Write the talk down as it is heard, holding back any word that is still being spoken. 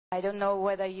I don't know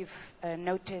whether you've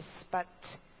noticed,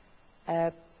 but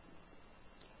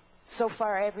so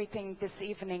far everything this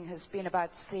evening has been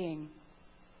about seeing.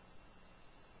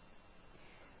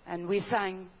 And we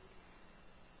sang,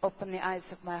 "Open the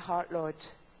Eyes of My Heart, Lord."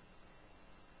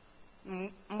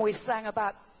 We sang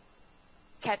about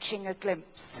catching a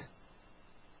glimpse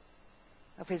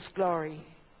of His glory.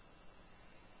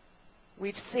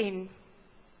 We've seen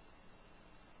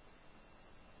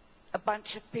a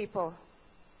bunch of people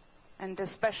and a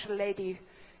special lady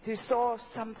who saw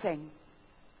something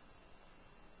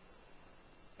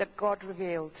that God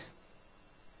revealed.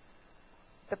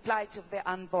 The plight of the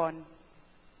unborn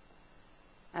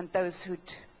and those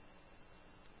who'd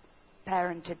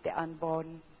parented the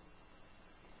unborn.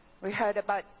 We heard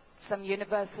about some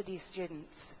university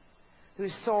students who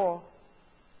saw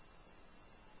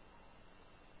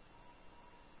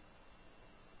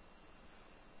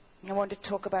I want to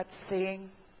talk about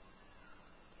seeing.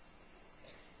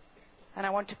 And I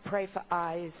want to pray for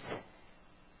eyes.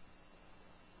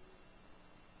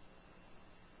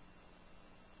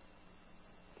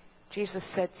 Jesus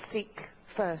said, "Seek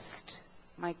first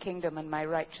my kingdom and my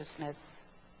righteousness,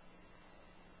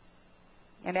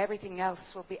 and everything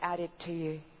else will be added to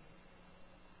you."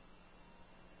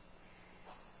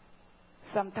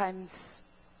 Sometimes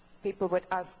people would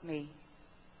ask me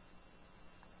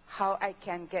how I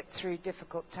can get through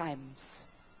difficult times.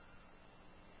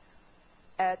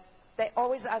 They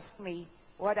always ask me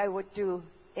what I would do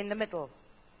in the middle.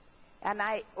 And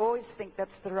I always think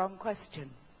that's the wrong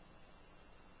question.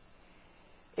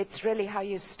 It's really how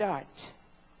you start,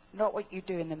 not what you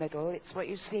do in the middle. It's what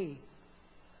you see.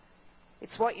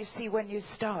 It's what you see when you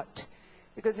start.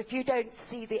 Because if you don't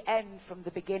see the end from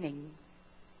the beginning,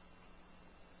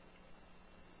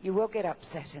 you will get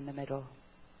upset in the middle.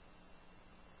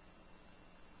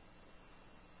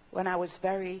 When I was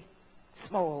very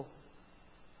small,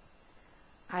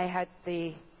 I had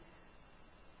the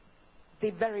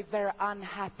very, very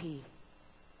unhappy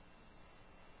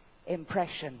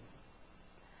impression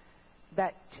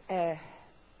that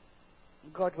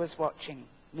God was watching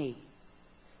me.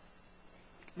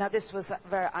 Now, this was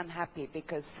very unhappy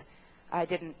because I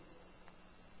didn't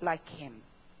like Him.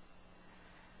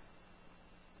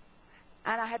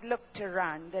 And I had looked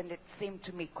around, and it seemed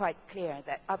to me quite clear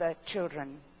that other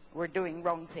children were doing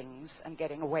wrong things and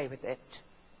getting away with it.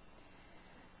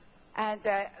 And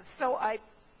so I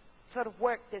sort of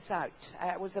worked this out.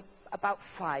 I was about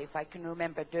 5. I can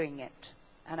remember doing it.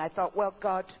 And I thought, well,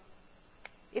 God,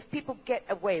 if people get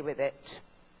away with it,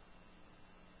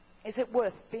 is it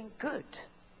worth being good?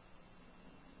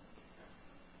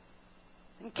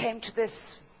 And came to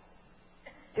this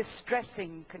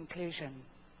distressing conclusion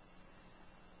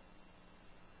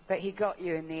that He got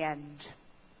you in the end.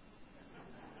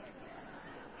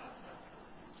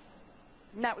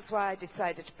 And that was why I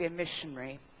decided to be a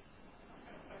missionary.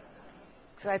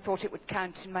 So I thought it would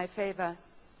count in my favor.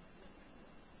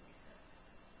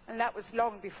 And that was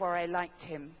long before I liked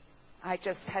Him. I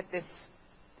just had this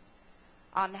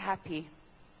unhappy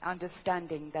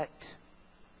understanding that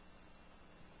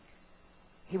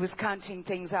He was counting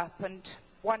things up, and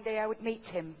one day I would meet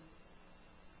Him,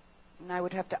 and I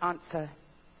would have to answer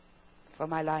for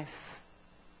my life.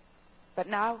 But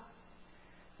now,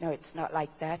 no, it's not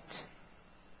like that.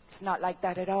 It's not like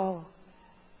that at all.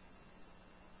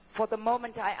 For the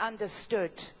moment I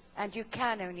understood, and you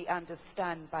can only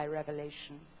understand by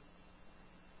revelation,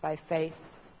 by faith.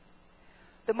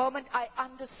 The moment I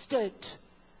understood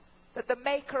that the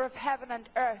Maker of heaven and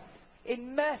earth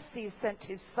in mercy sent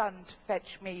His Son to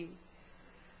fetch me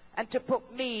and to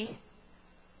put me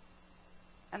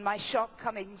and my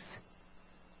shortcomings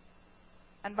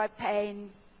and my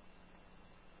pain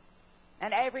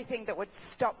and everything that would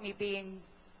stop me being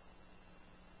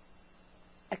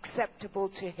acceptable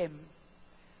to Him,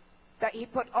 that He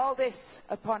put all this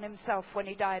upon Himself when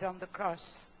He died on the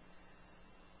cross.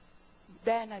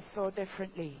 Then I saw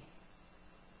differently.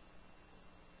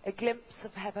 A glimpse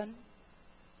of heaven.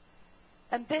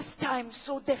 And this time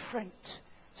so different,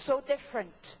 so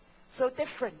different, so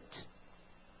different.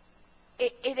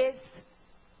 It is,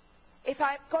 if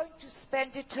I'm going to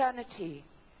spend eternity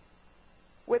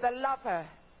with a lover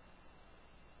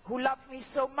who loved me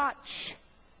so much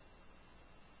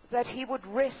that He would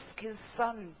risk His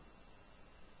Son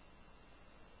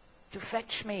to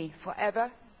fetch me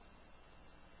forever,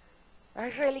 I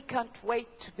really can't wait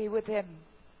to be with Him.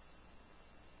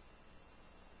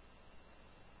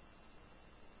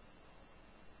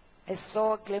 I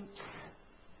saw a glimpse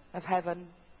of heaven.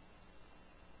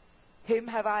 Whom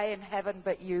have I in heaven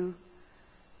but you?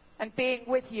 And being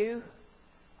with you,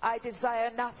 I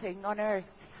desire nothing on earth.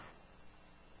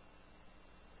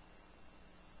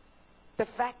 The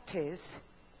fact is,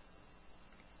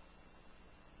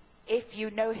 if you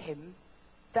know him,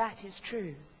 that is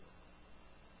true.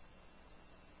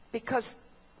 Because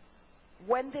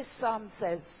when this psalm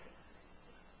says,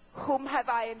 "Whom have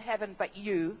I in heaven but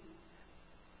you?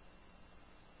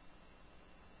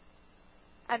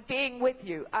 And being with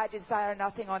you, I desire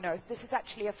nothing on earth." This is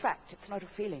actually a fact. It's not a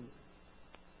feeling.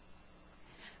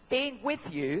 Being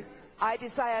with you, I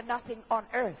desire nothing on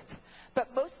earth.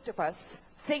 But most of us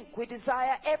think we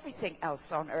desire everything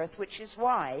else on earth, which is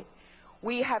why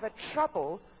we have a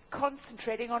trouble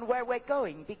concentrating on where we're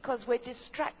going, because we're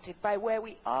distracted by where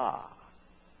we are.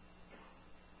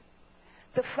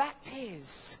 The fact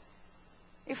is,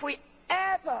 if we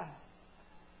ever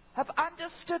have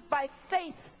understood by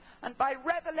faith and by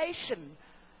revelation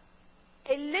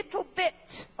a little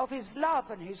bit of his love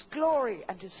and his glory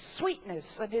and his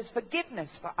sweetness and his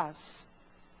forgiveness for us,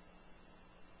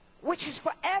 which is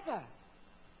forever,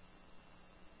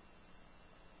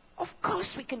 of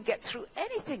course we can get through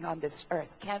anything on this earth,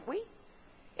 can't we?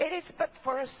 It is but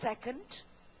for a second.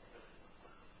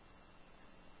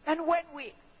 And when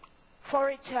we, for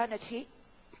eternity,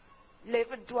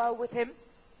 live and dwell with him,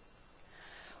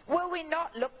 will we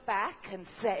not look back and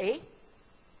say,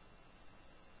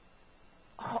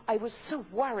 "Oh, I was so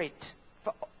worried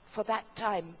for that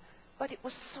time, but it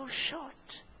was so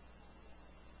short"?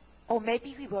 Or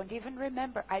maybe we won't even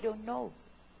remember. I don't know.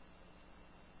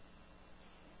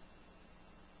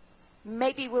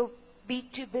 Maybe we'll be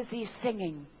too busy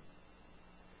singing.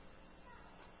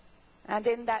 And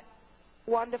in that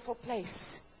wonderful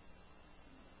place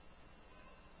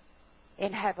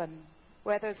in heaven,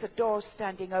 where there's a door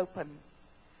standing open,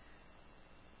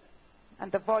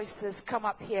 and the voice says, "Come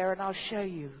up here and I'll show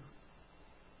you.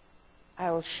 I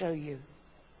will show you."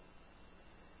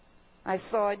 I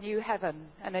saw a new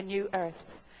heaven and a new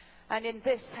earth. And in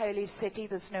this holy city,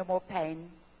 there's no more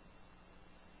pain.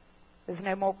 There's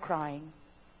no more crying.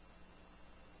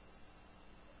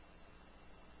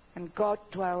 And God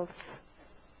dwells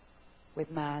with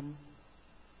man.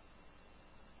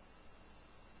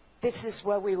 This is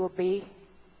where we will be.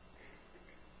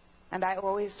 And I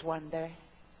always wonder,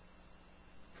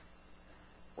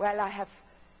 well, I have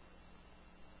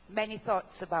many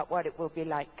thoughts about what it will be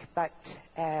like, but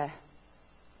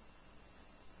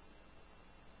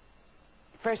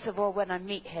first of all, when I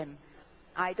meet him,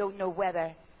 I don't know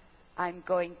whether I'm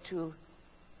going to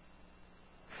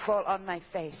fall on my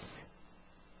face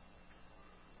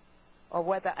or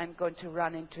whether I'm going to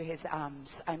run into his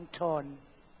arms. I'm torn.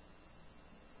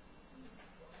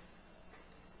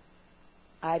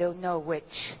 I don't know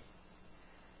which.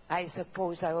 I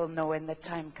suppose I will know when the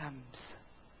time comes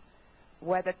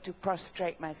whether to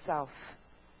prostrate myself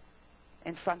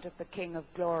in front of the King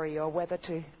of Glory or whether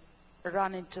to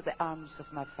run into the arms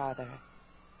of my Father.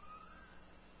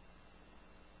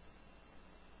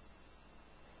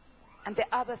 And the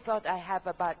other thought I have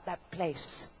about that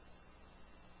place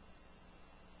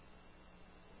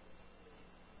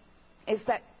is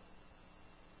that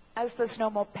as there's no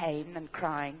more pain and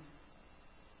crying,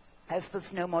 as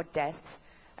there's no more death,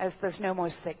 as there's no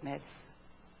more sickness,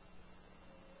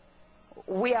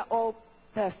 we are all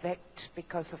perfect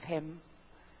because of him,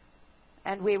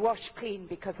 and we wash clean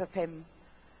because of him.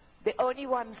 The only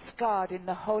one scarred in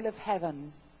the whole of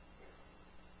heaven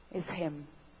is him.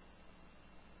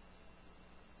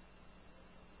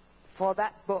 For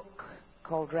that book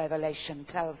called Revelation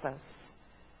tells us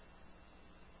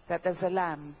that there's a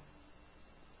lamb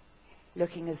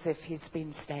looking as if he's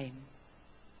been slain.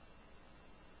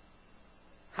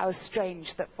 How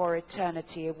strange that for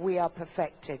eternity we are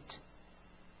perfected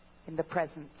in the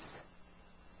presence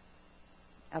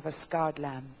of a scarred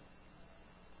lamb.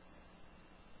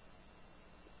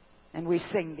 And we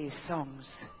sing these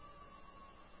songs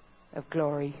of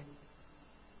glory.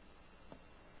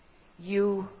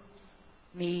 You,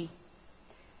 me,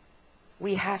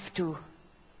 we have to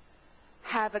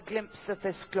have a glimpse of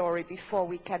this glory before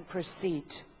we can proceed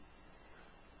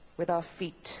with our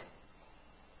feet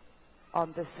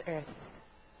on this earth.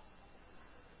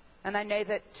 And I know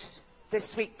that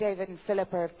this week David and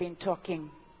Philippa have been talking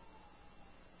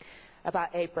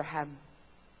about Abraham.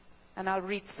 And I'll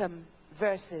read some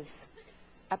verses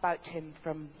about him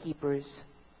from Hebrews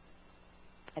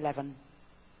 11.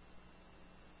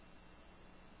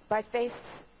 By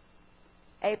faith,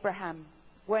 Abraham,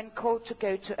 when called to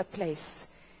go to a place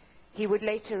he would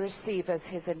later receive as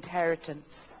his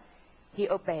inheritance, he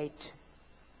obeyed.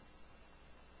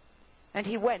 And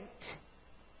he went,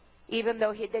 even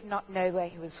though he did not know where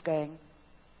he was going.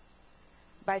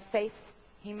 By faith,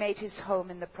 he made his home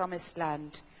in the promised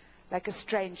land, like a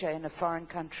stranger in a foreign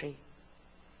country.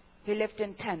 He lived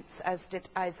in tents, as did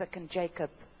Isaac and Jacob,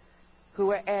 who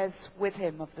were heirs with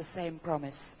him of the same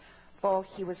promise, for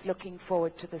he was looking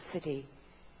forward to the city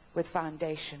with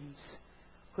foundations,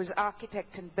 whose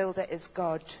architect and builder is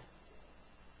God.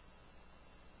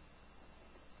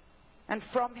 And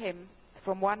from him,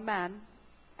 from one man,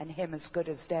 and him as good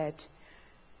as dead,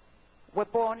 were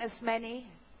born as many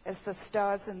as the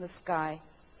stars in the sky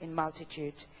in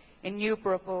multitude,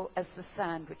 innumerable as the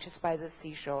sand which is by the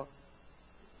seashore.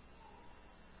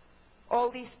 All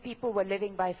these people were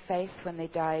living by faith when they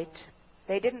died.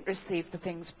 They didn't receive the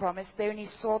things promised. They only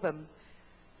saw them,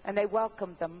 and they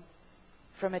welcomed them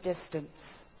from a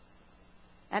distance.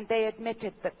 And they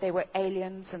admitted that they were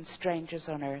aliens and strangers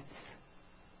on earth.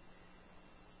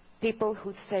 People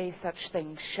who say such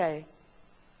things show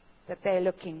that they're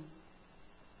looking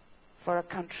for a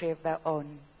country of their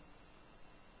own.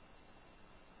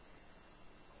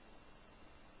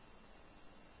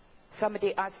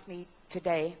 Somebody asked me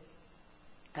today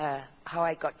how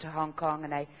I got to Hong Kong,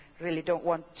 and I really don't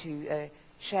want to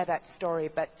share that story,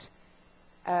 but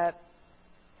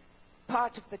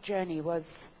part of the journey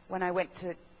was when I went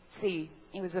to see,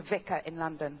 he was a vicar in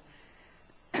London,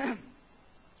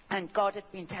 and God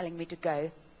had been telling me to go,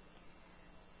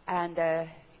 and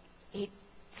he'd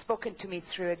spoken to me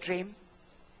through a dream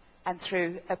and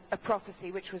through a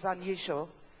prophecy which was unusual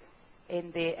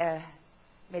in the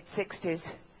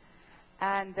mid-60s,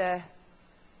 and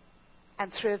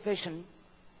through a vision,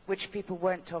 which people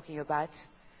weren't talking about.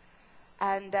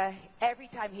 And every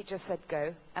time he just said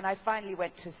go. And I finally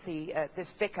went to see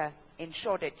this vicar in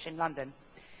Shoreditch in London.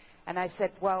 And I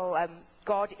said, well,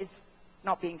 God is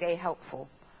not being very helpful.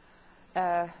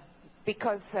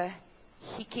 Because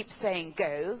he keeps saying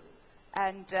go.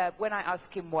 And when I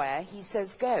ask him where, he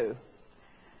says go.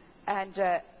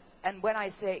 And when I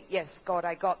say, yes, God,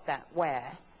 I got that,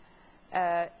 where?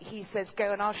 He says,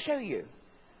 go and I'll show you.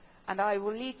 And I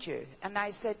will lead you. And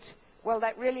I said, well,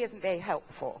 that really isn't very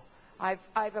helpful.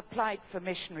 I've applied for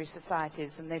missionary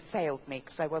societies, and they failed me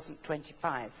because I wasn't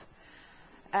 25.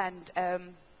 And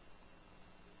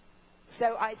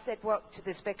so I said, well, to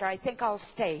this vicar, I think I'll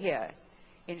stay here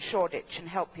in Shoreditch and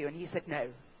help you. And he said, no.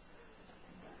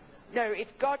 No,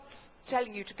 if God's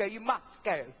telling you to go, you must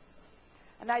go.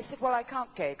 And I said, well, I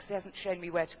can't go because he hasn't shown me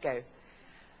where to go.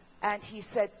 And he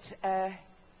said,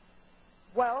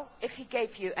 well, if he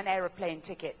gave you an aeroplane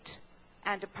ticket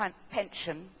and a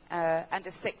pension and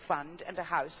a sick fund and a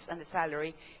house and a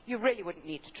salary, you really wouldn't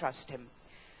need to trust him.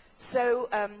 So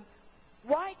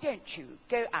why don't you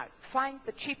go out, find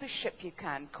the cheapest ship you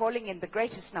can, calling in the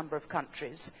greatest number of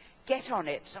countries, get on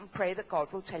it and pray that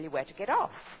God will tell you where to get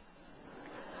off.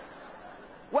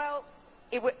 Well,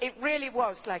 it really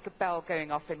was like a bell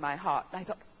going off in my heart. And I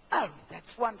thought, oh,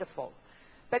 that's wonderful.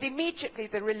 But immediately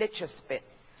the religious bit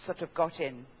sort of got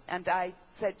in, and I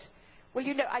said, well,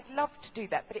 you know, I'd love to do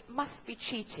that, but it must be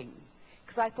cheating,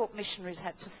 because I thought missionaries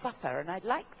had to suffer, and I'd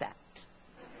like that.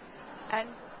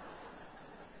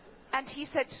 And he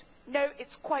said, no,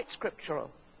 it's quite scriptural.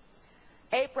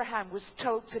 Abraham was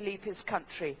told to leave his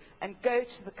country and go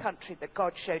to the country that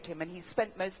God showed him, and he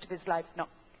spent most of his life not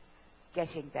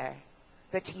getting there,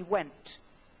 but he went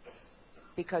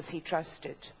because he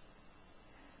trusted.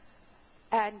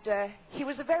 And he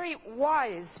was a very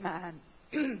wise man,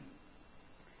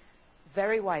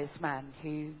 very wise man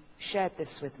who shared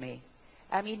this with me.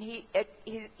 I mean, he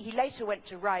later went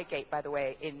to Reigate, by the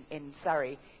way, in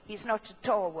Surrey. He's not at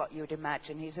all what you would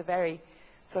imagine. He's a very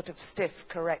sort of stiff,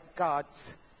 correct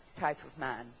guards type of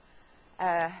man.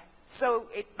 So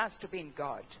it must have been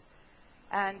God.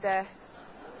 And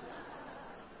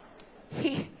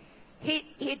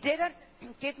he didn't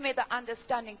give me the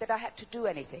understanding that I had to do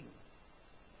anything.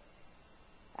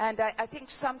 And I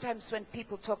think sometimes when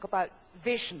people talk about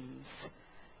visions,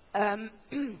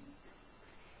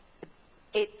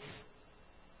 it's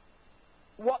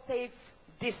what they've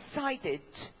decided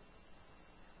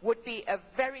would be a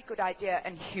very good idea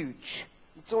and huge.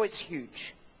 It's always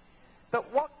huge.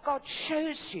 But what God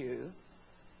shows you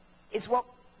is what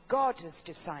God has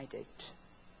decided.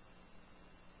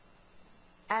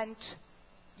 And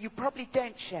you probably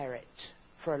don't share it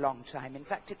for a long time. In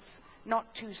fact, it's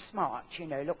not too smart, you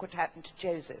know. Look what happened to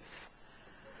Joseph.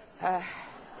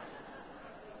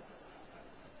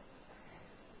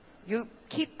 You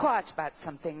keep quiet about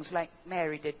some things, like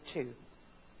Mary did too.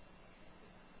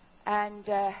 And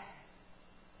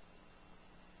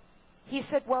he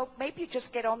said, well, maybe you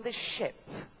just get on this ship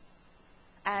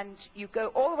and you go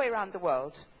all the way around the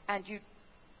world and you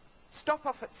stop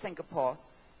off at Singapore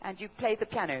and you play the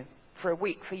piano for a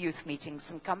week for youth meetings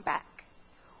and come back.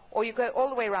 Or you go all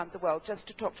the way around the world just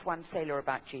to talk to one sailor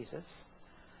about Jesus.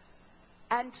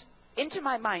 And into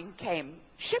my mind came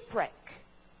shipwreck.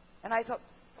 And I thought,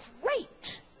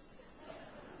 great.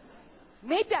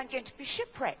 Maybe I'm going to be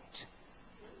shipwrecked.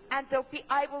 And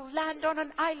I will land on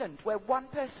an island where one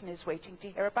person is waiting to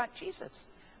hear about Jesus.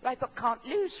 I thought, can't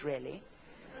lose, really.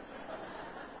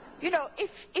 You know,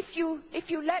 if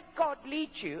you let God lead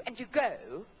you and you go,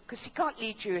 because he can't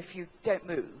lead you if you don't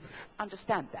move,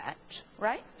 understand that,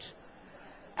 right?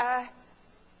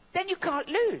 Then you can't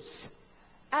lose.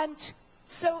 And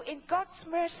so in God's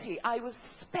mercy, I was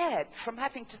spared from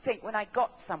having to think when I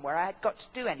got somewhere I had got to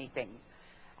do anything.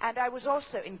 And I was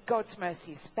also in God's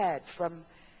mercy spared from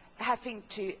having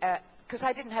to, because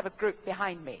I didn't have a group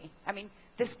behind me. I mean,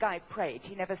 this guy prayed.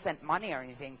 He never sent money or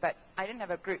anything, but I didn't have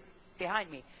a group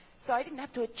behind me. So I didn't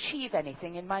have to achieve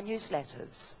anything in my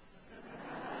newsletters.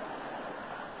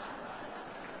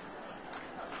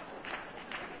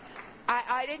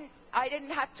 I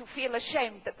didn't have to feel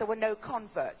ashamed that there were no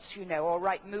converts, you know, or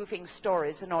write moving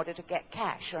stories in order to get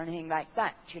cash or anything like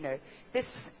that, you know.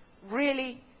 This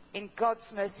really, in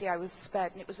God's mercy, I was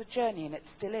spared, and it was a journey, and it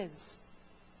still is.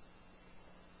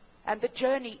 And the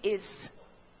journey is,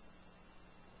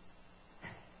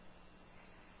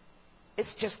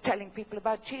 it's just telling people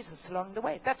about Jesus along the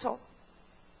way. That's all.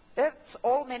 That's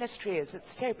all ministry is.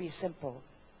 It's terribly simple.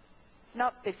 It's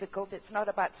not difficult. It's not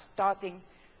about starting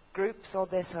groups or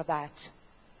this or that.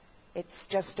 It's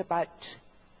just about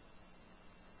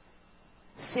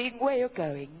seeing where you're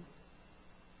going,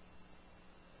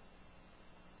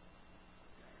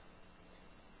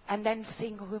 and then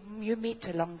seeing whom you meet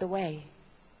along the way,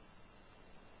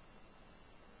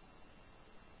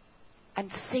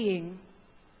 and seeing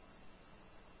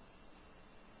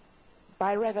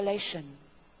by revelation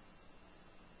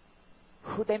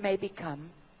who they may become,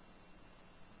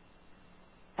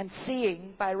 and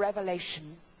seeing by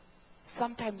revelation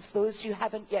sometimes those you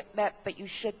haven't yet met but you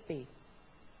should be.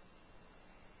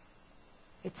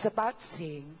 It's about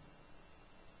seeing.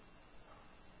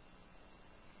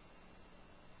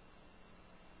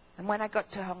 And when I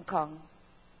got to Hong Kong,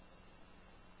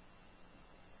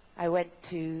 I went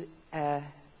to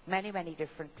many, many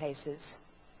different places.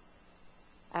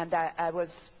 And I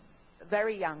was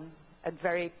very young and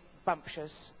very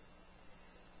bumptious.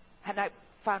 And I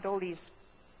found all these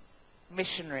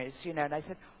missionaries, you know, and I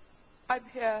said, I'm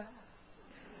here.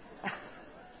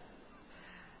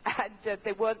 And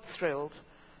they weren't thrilled.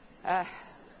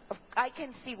 I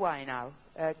can see why now,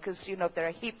 because, you know, there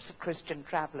are heaps of Christian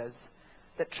travelers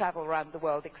that travel around the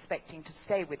world expecting to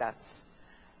stay with us.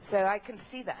 So I can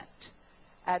see that.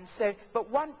 And so, but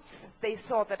once they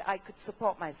saw that I could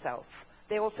support myself,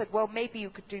 they all said, well, maybe you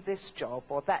could do this job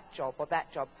or that job or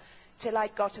that job, till I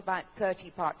got about 30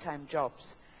 part-time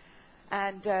jobs.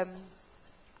 And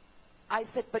I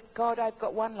said, but God, I've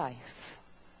got one life,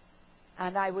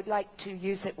 and I would like to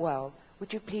use it well.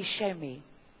 Would you please show me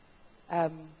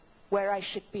where I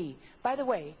should be? By the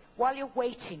way, while you're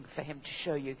waiting for him to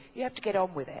show you, you have to get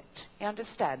on with it. You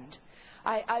understand?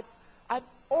 I'm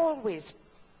always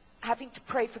having to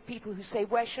pray for people who say,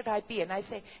 where should I be? And I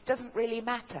say, it doesn't really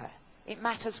matter. It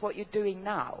matters what you're doing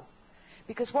now.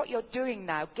 Because what you're doing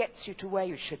now gets you to where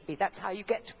you should be. That's how you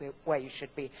get to where you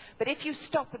should be. But if you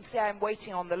stop and say, I'm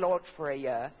waiting on the Lord for a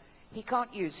year, he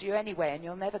can't use you anyway, and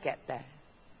you'll never get there.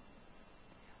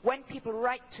 When people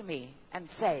write to me and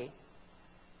say,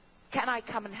 can I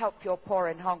come and help your poor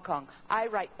in Hong Kong? I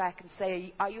write back and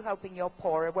say, are you helping your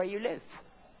poor where you live?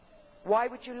 Why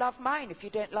would you love mine if you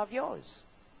don't love yours?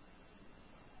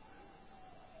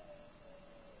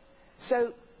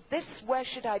 So this, where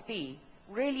should I be,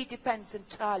 really depends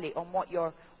entirely on what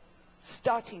you're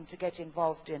starting to get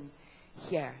involved in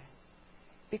here.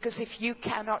 Because if you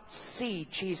cannot see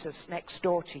Jesus next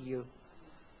door to you,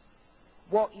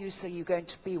 what use are you going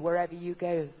to be wherever you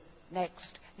go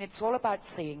next? And it's all about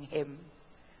seeing him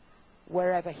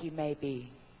wherever he may be.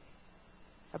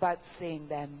 About seeing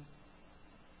them.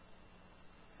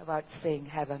 About seeing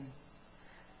heaven.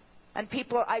 And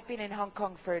people, I've been in Hong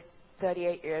Kong for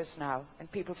 38 years now,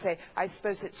 and people say, I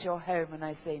suppose it's your home, and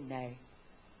I say, no.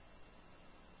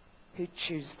 Who'd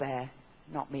choose there?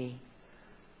 Not me.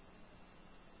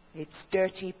 It's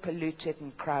dirty, polluted,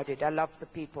 and crowded. I love the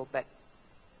people, but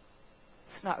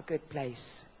it's not a good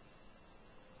place.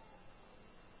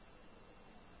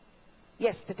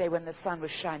 Yesterday, when the sun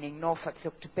was shining, Norfolk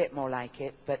looked a bit more like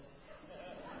it, but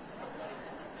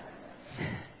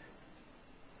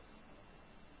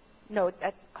no,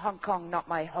 Hong Kong, not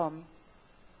my home.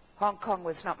 Hong Kong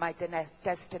was not my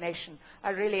destination. I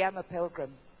really am a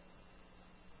pilgrim.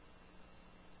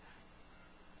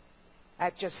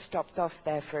 I've just stopped off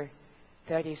there for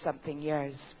 30-something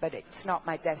years, but it's not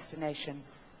my destination.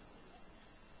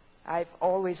 I've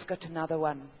always got another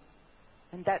one.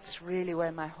 And that's really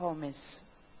where my home is.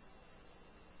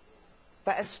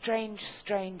 But a strange,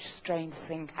 strange, strange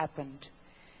thing happened.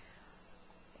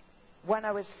 When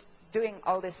I was doing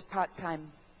all this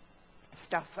part-time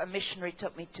stuff, a missionary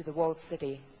took me to the walled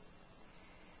city.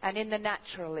 And in the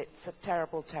natural, it's a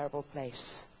terrible, terrible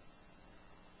place.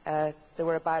 There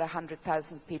were about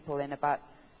 100,000 people in about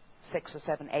 6 or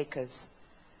 7 acres.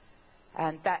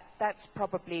 And that's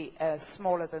probably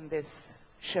smaller than this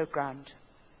showground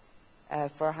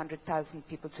for 100,000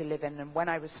 people to live in. And when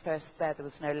I was first there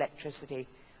was no electricity.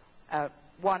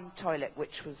 One toilet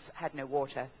which had no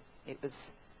water. It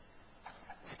was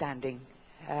standing.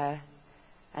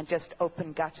 And just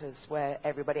open gutters where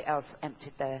everybody else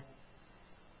emptied their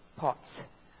pots.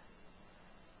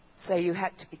 So you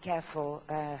had to be careful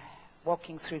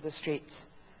walking through the streets,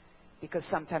 because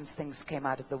sometimes things came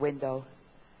out of the window.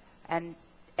 And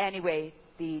anyway,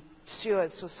 the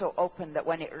sewers were so open that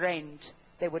when it rained,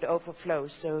 they would overflow.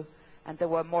 And there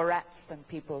were more rats than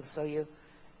people, so you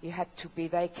had to be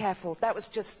very careful. That was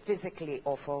just physically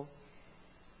awful.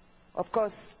 Of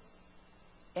course,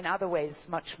 in other ways,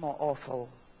 much more awful,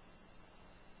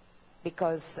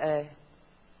 because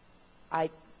I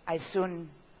soon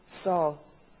saw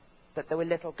that there were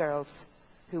little girls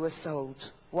who were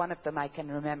sold. One of them I can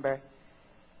remember.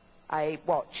 I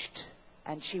watched,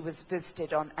 and she was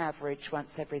visited on average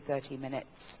once every 30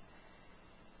 minutes.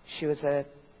 She was a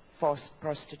forced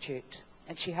prostitute,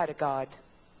 and she had a guard.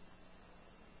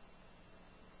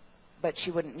 But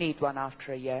she wouldn't need one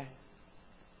after a year.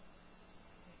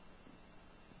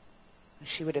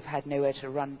 She would have had nowhere to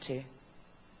run to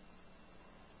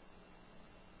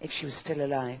if she was still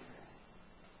alive.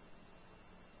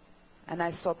 And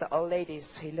I saw the old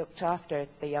ladies who looked after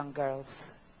the young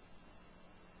girls.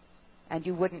 And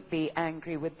you wouldn't be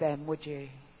angry with them, would you?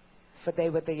 For they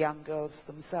were the young girls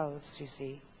themselves, you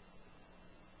see.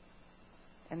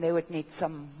 And they would need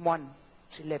someone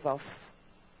to live off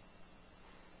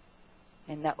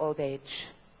in their old age.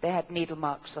 They had needle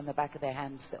marks on the back of their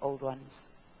hands, the old ones.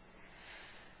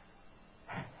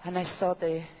 And I saw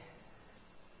the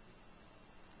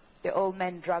old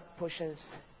men drug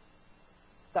pushers,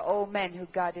 the old men who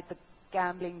guarded the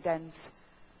gambling dens,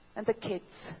 and the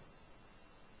kids.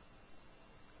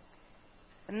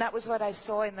 And that was what I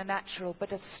saw in the natural,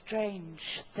 but a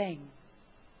strange thing.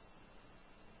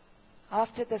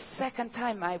 After the second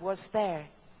time I was there,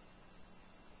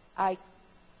 I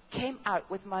came out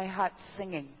with my heart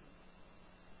singing.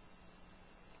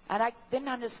 And I didn't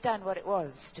understand what it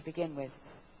was to begin with.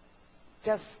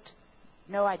 Just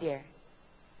no idea.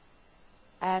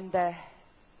 And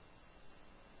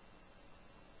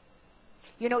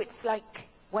you know, it's like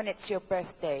when it's your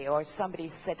birthday or somebody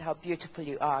said how beautiful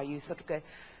you are, you sort of go,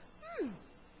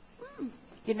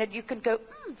 You know, you can go,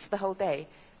 for the whole day.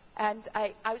 And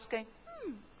I was going,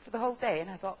 for the whole day. And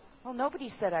I thought, well, nobody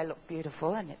said I look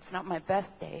beautiful, and it's not my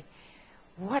birthday.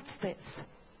 What's this?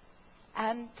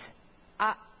 And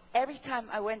every time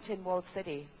I went in Walled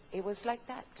City, it was like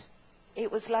that.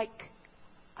 It was like,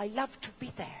 I love to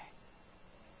be there.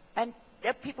 And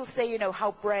people say, you know,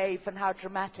 how brave and how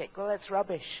dramatic. Well, that's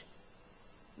rubbish.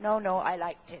 No, I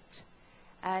liked it.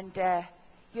 And,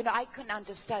 you know, I couldn't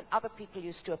understand. Other people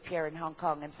used to appear in Hong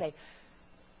Kong and say,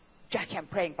 Jackie, I'm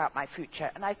praying about my future.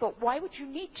 And I thought, why would you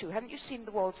need to? Haven't you seen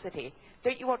the Walled City?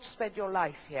 Don't you want to spend your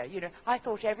life here? You know, I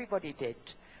thought everybody did.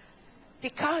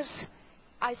 Because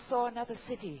I saw another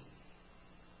city.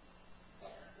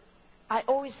 I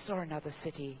always saw another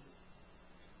city.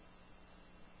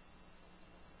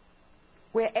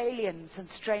 We're aliens and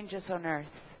strangers on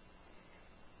earth.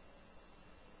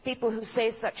 People who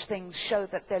say such things show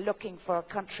that they're looking for a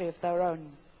country of their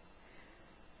own.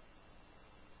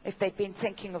 If they'd been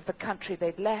thinking of the country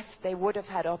they'd left, they would have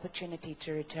had opportunity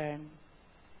to return.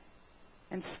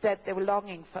 Instead, they were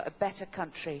longing for a better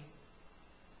country,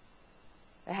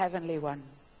 a heavenly one.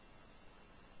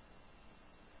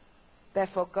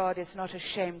 Therefore, God is not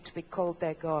ashamed to be called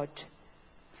their God,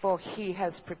 for He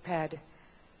has prepared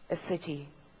a city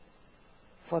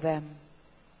for them.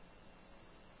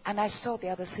 And I saw the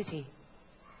other city.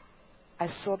 I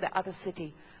saw the other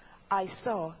city. I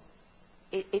saw,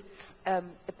 it's a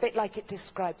bit like it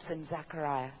describes in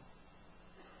Zechariah,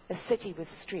 a city with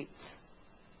streets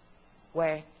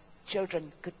where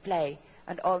children could play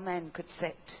and all men could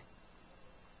sit.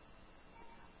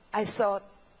 I saw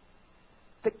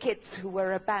the kids who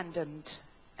were abandoned,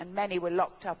 and many were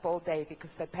locked up all day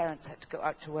because their parents had to go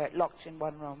out to work, locked in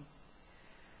one room.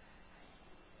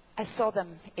 I saw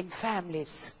them in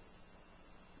families.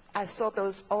 I saw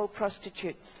those old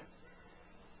prostitutes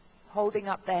holding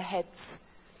up their heads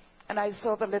And I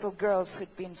saw the little girls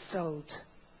who'd been sold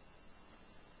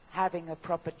having a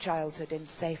proper childhood in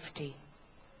safety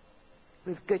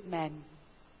with good men.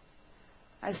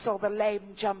 I saw the lame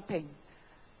jumping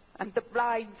and the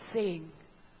blind seeing.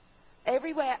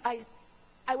 Everywhere I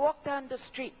walked down the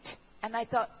street and I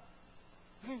thought,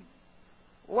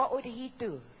 what would he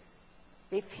do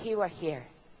if he were here?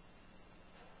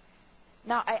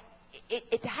 Now,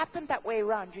 it happened that way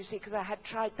around, you see, because I had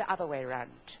tried the other way around.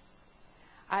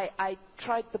 I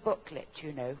tried the booklet,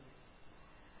 you know.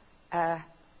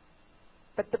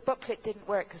 But the booklet didn't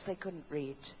work because they couldn't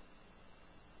read.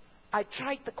 I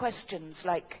tried the questions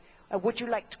like, would you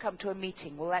like to come to a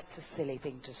meeting? Well, that's a silly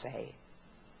thing to say.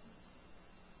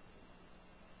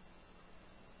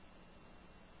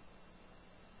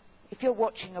 If you're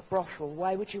watching a brothel,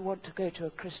 why would you want to go to a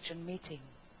Christian meeting?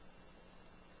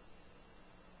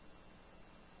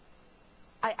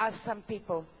 I asked some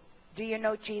people, do you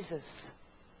know Jesus?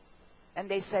 And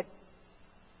they said,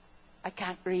 I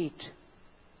can't read.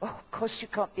 Oh, of course you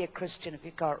can't be a Christian if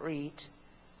you can't read.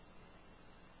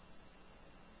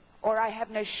 Or I have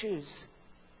no shoes.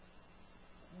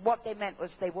 What they meant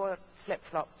was they wore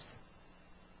flip-flops.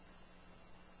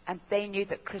 And they knew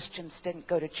that Christians didn't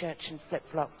go to church in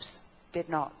flip-flops. Did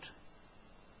not.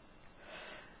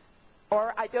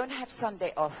 Or I don't have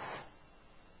Sunday off.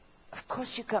 Of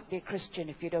course you can't be a Christian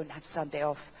if you don't have Sunday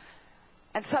off.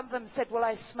 And some of them said, well,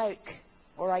 I smoke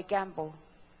or I gamble.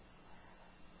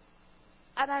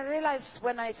 And I realized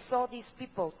when I saw these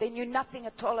people, they knew nothing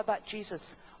at all about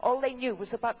Jesus. All they knew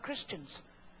was about Christians.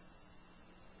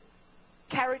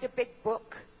 Carried a big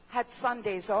book, had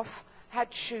Sundays off,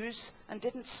 had shoes, and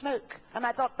didn't smoke. And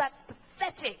I thought, that's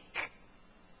pathetic.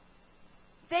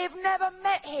 They've never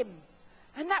met him.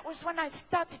 And that was when I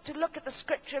started to look at the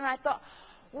scripture and I thought,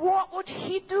 what would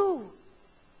he do?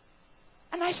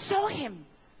 And I saw him.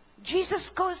 Jesus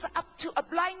goes up to a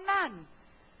blind man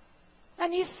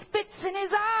and he spits in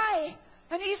his eye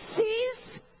and he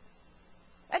sees.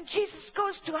 And Jesus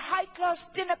goes to a high-class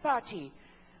dinner party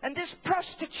and this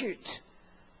prostitute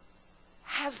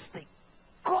has the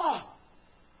gall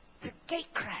to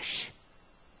gate crash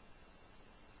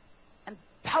and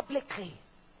publicly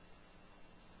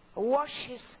wash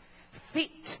his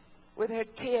feet with her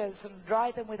tears and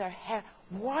dry them with her hair.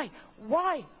 Why?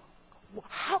 Why?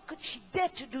 How could she dare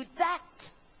to do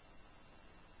that?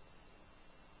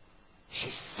 She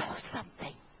saw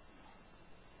something.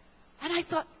 And I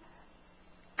thought,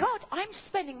 God, I'm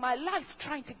spending my life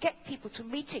trying to get people to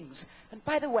meetings. And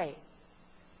by the way,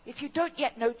 if you don't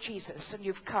yet know Jesus and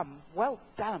you've come, well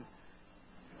done.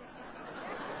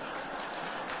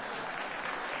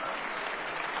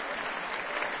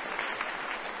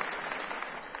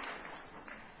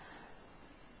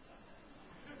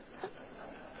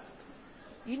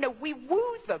 You know, we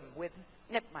woo them with...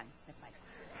 Never mind.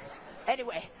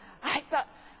 Anyway, I thought...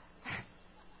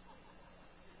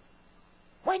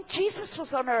 When Jesus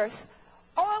was on earth,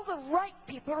 all the right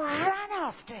people ran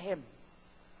after him.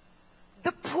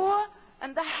 The poor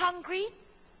and the hungry,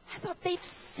 I thought they've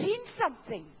seen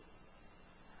something.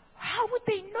 How would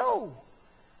they know?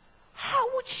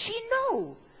 How would she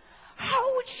know?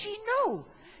 How would she know?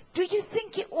 Do you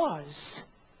think it was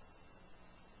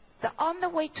that on the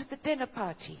way to the dinner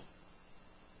party,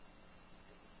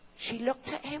 she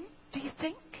looked at him, do you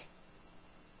think?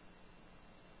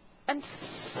 And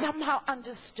somehow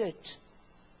understood.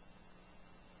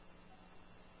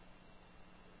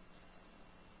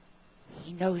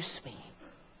 He knows me.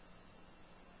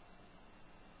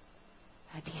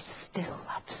 And he still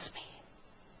loves me.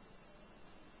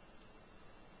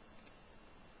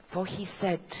 For he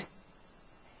said,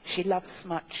 she loves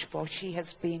much, for she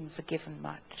has been forgiven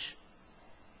much.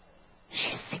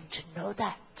 She seemed to know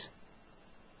that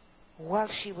while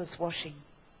she was washing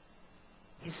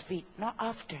his feet, not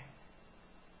after.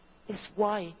 It's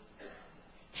why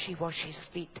she washed his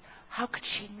feet. How could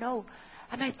she know?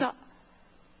 And I thought,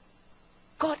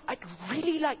 God, I'd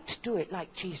really like to do it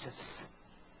like Jesus.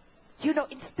 You know,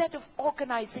 instead of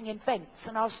organizing events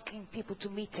and asking people to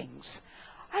meetings,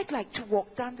 I'd like to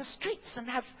walk down the streets and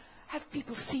have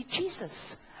people see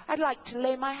Jesus. I'd like to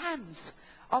lay my hands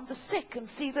on the sick and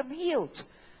see them healed.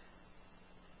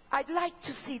 I'd like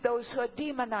to see those who are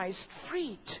demonized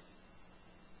freed.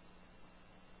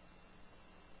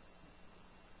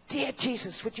 Dear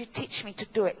Jesus, would you teach me to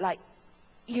do it like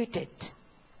you did?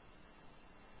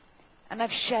 And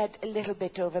I've shared a little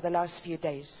bit over the last few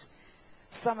days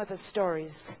some of the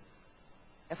stories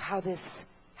of how this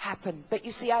happened. But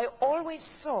you see, I always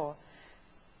saw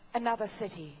another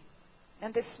city.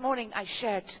 And this morning I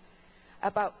shared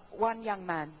about one young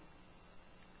man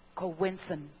called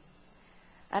Winston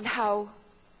and how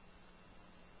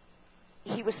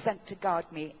he was sent to guard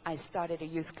me. I started a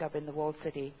youth club in the walled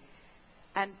city.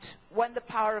 And when the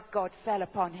power of God fell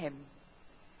upon him,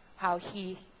 how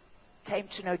he came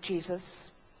to know Jesus,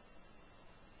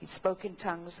 he spoke in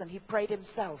tongues, and he prayed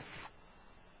himself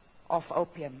off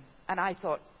opium. And I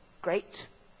thought, great.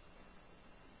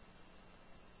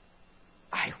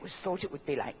 I always thought it would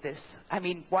be like this. I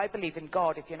mean, why believe in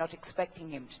God if you're not expecting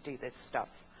him to do this stuff?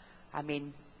 I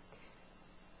mean,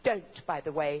 don't, by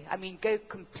the way. I mean, go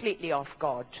completely off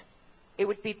God. It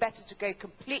would be better to go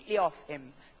completely off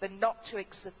him than not to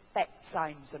expect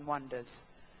signs and wonders.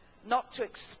 Not to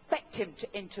expect him to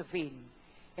intervene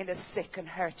in a sick and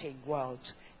hurting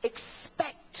world.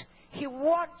 Expect. He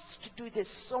wants to do this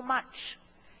so much.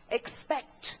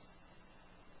 Expect.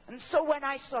 And so when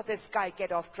I saw this guy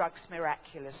get off drugs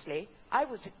miraculously, I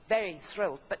was very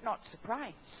thrilled, but not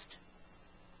surprised.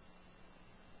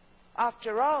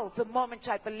 After all, the moment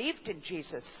I believed in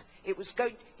Jesus, he was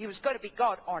going to be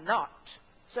God or not.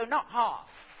 So not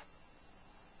half.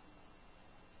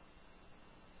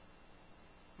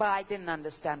 But I didn't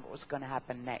understand what was going to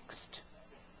happen next.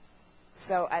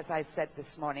 So as I said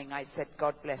this morning, I said,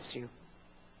 God bless you,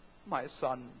 my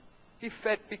son. Be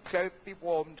fed, be clothed, be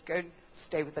warmed. Go and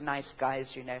stay with the nice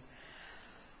guys, you know.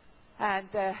 And,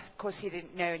 of course, he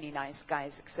didn't know any nice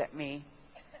guys except me.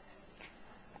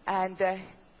 And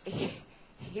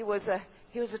he was a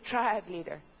triad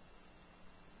leader.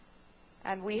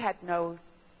 And we had no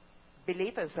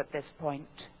believers at this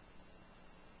point.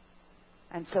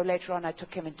 And so later on I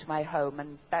took him into my home,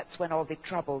 and that's when all the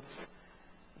troubles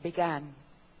began.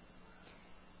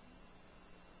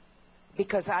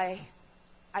 Because I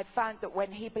found that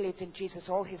when he believed in Jesus,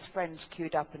 all his friends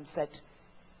queued up and said,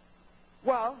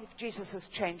 well, if Jesus has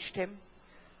changed him,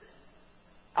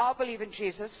 I'll believe in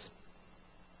Jesus,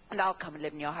 and I'll come and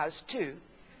live in your house too.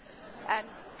 And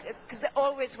because they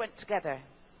always went together.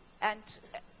 And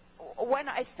when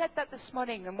I said that this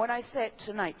morning, and when I say it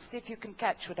tonight, see if you can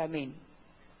catch what I mean.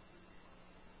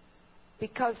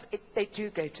 Because they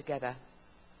do go together.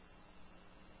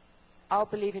 I'll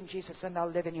believe in Jesus and I'll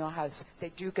live in your house. They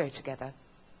do go together.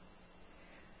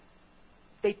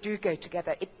 They do go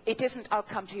together. It isn't, I'll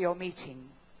come to your meeting.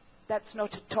 That's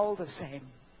not at all the same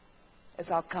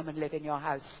as I'll come and live in your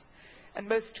house. And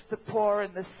most of the poor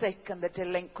and the sick and the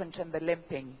delinquent and the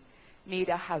limping need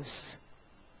a house.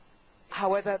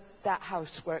 However that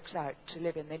house works out to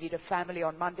live in. They need a family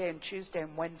on Monday and Tuesday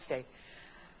and Wednesday.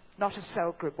 Not a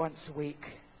cell group once a week.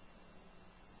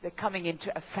 They're coming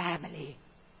into a family.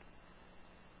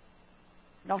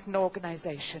 Not an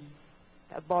organization,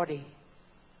 a body.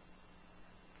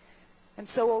 And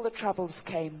so all the troubles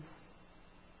came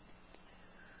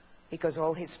because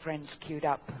all his friends queued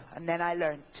up. And then I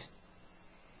learned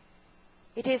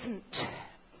it isn't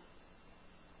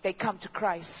they come to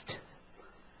Christ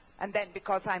and then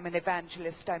because I'm an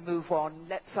evangelist I move on,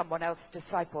 let someone else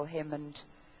disciple him and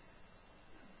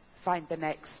find the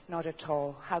next. Not at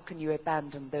all. How can you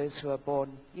abandon those who are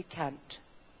born? You can't.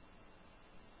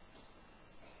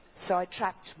 So I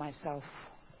trapped myself.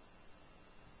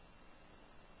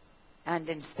 And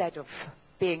instead of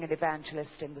being an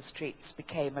evangelist in the streets,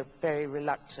 became a very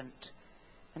reluctant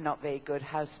and not very good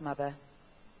house mother.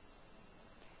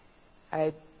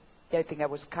 I don't think I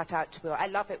was cut out to be. I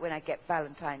love it when I get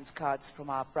Valentine's cards from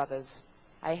our brothers.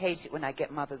 I hate it when I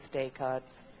get Mother's Day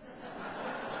cards.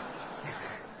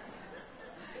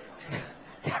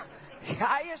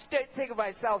 I just don't think of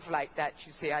myself like that,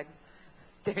 you see. I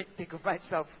don't think of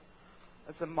myself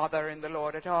as a mother in the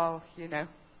Lord at all, you know.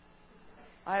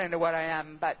 I don't know what I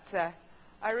am, but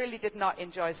I really did not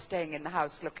enjoy staying in the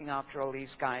house looking after all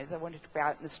these guys. I wanted to be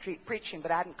out in the street preaching,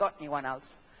 but I hadn't got anyone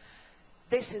else.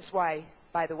 This is why,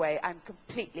 by the way, I'm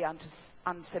completely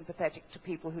unsympathetic to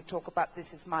people who talk about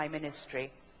this is my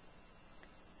ministry.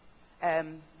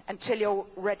 Until you're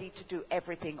ready to do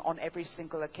everything on every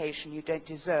single occasion, you don't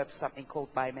deserve something called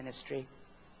my ministry.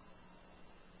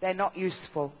 They're not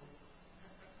useful.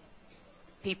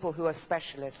 People who are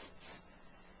specialists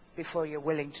before you're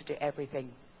willing to do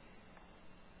everything.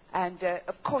 And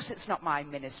of course it's not my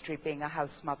ministry being a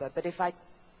house mother, but if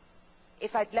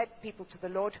I'd led people to the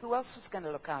Lord, who else was going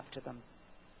to look after them?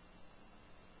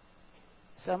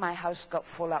 So my house got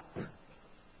full up.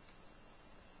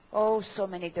 Oh, so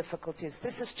many difficulties.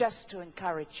 This is just to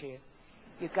encourage you,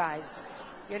 you guys.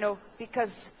 You know,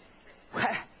 because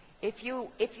if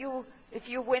you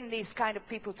win these kind of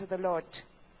people to the Lord,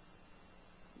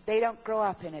 they don't grow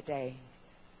up in a day.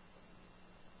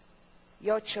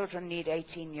 Your children need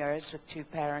 18 years with 2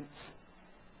 parents.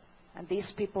 And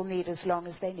these people need as long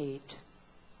as they need,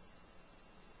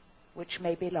 which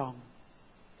may be long.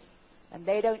 And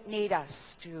they don't need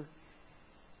us to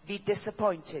be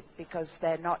disappointed because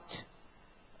they're not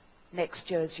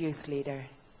next year's youth leader.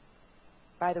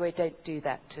 By the way, don't do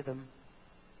that to them.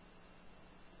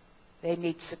 They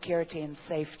need security and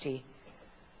safety,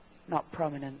 not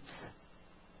prominence.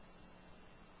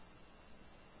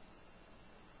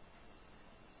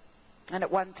 And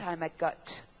at one time I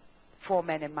got 4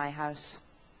 men in my house.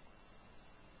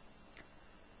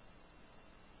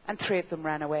 And 3 of them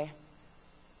ran away.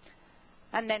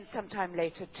 And then sometime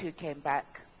later 2 came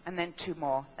back. And then 2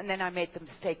 more. And then I made the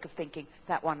mistake of thinking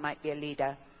that one might be a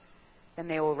leader. Then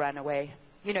they all ran away.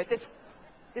 You know, this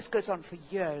goes on for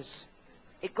years.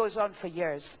 It goes on for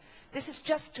years. This is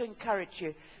just to encourage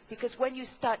you. Because when you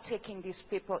start taking these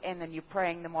people in and you're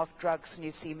praying them off drugs and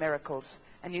you see miracles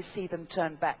and you see them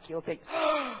turn back, you'll think,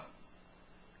 oh,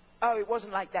 it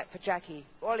wasn't like that for Jackie.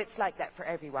 Well, it's like that for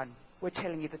everyone. We're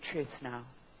telling you the truth now.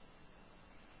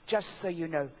 Just so you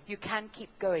know, you can keep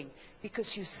going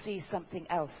because you see something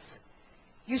else.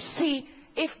 You see,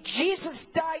 if Jesus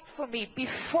died for me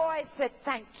before I said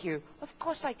thank you, of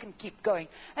course I can keep going.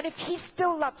 And if he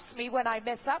still loves me when I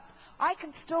mess up, I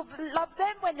can still love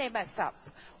them when they mess up.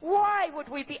 Why would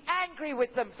we be angry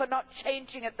with them for not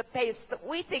changing at the pace that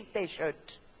we think they should?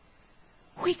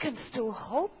 We can still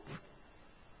hope.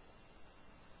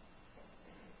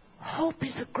 Hope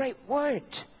is a great word.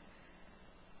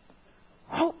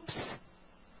 Hopes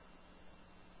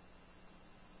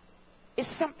is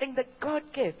something that God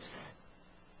gives.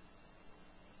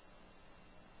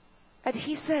 And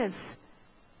he says,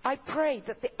 I pray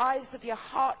that the eyes of your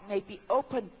heart may be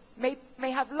open, may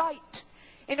have light,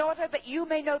 in order that you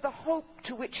may know the hope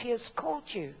to which he has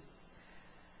called you.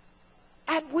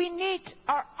 And we need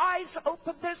our eyes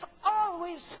open. There's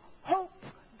always hope.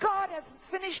 God hasn't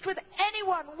finished with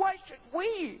anyone. Why should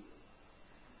we?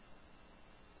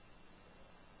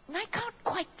 And I can't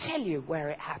quite tell you where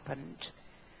it happened.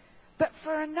 But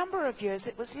for a number of years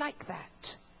it was like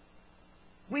that.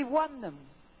 We won them.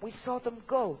 We saw them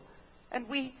go. And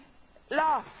we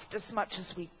laughed as much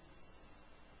as we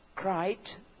cried.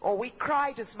 Or we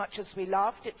cried as much as we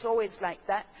laughed. It's always like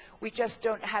that. We just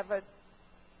don't have a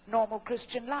normal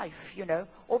Christian life, you know.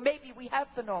 Or maybe we have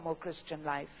the normal Christian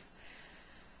life.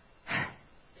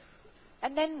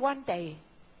 And then one day,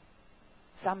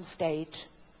 some stayed.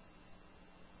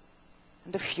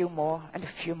 And a few more, and a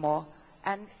few more.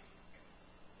 And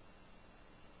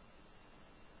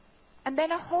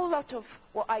then a whole lot of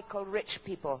what I call rich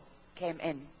people came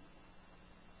in.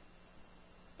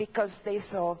 Because they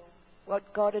saw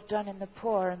what God had done in the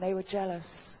poor and they were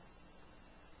jealous.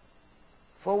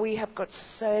 For we have got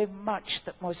so much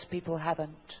that most people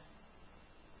haven't.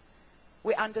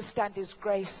 We understand his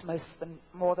grace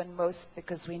more than most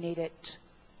because we need it.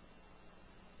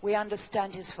 We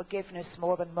understand his forgiveness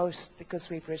more than most because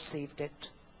we've received it.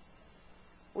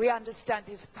 We understand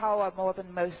his power more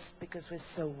than most because we're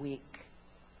so weak.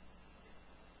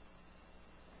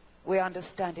 We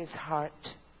understand his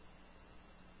heart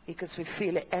because we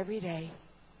feel it every day.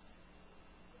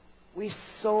 We're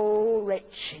so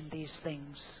rich in these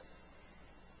things.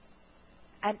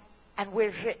 And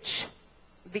we're rich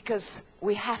because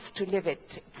we have to live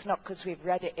it. It's not because we've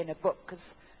read it in a book,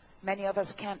 because many of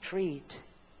us can't read.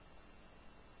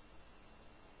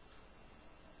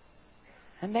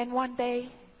 And then one day,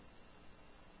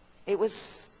 it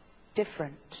was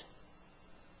different.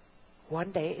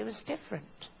 One day it was different.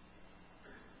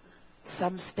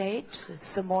 Some stayed,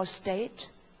 some more stayed.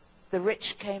 The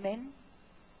rich came in.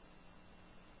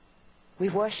 We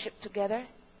worshipped together.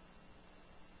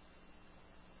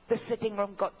 The sitting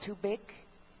room got too big.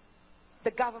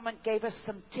 The government gave us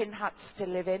some tin huts to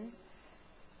live in.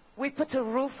 We put a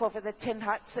roof over the tin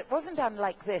huts. It wasn't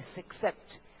unlike this,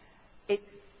 except it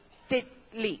did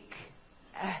leak.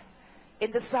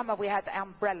 In the summer we had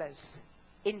umbrellas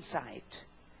inside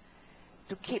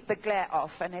to keep the glare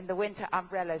off, and in the winter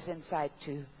umbrellas inside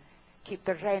to keep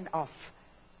the rain off.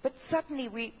 But suddenly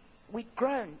we'd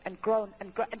grown and grown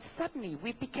and grown, and suddenly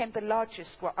we became the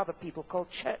largest, what other people call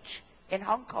church, in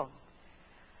Hong Kong.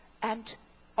 And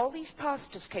all these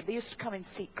pastors came. They used to come in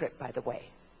secret, by the way.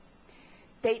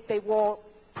 They wore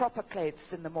proper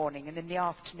clothes in the morning, and in the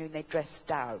afternoon they dressed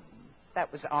down.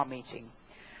 That was our meeting.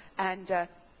 And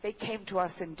they came to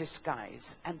us in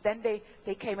disguise. And then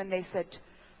they came and they said,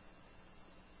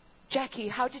 Jackie,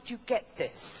 how did you get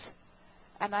this?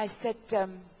 And I said,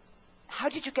 how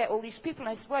did you get all these people? And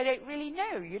I said, well, I don't really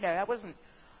know. You know,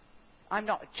 I'm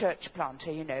not a church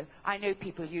planter, you know. I know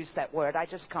people use that word. I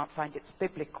just can't find it's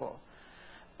biblical.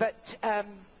 But,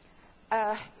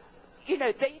 you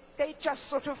know, they just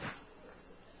sort of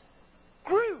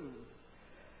grew.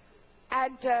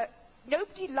 And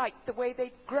nobody liked the way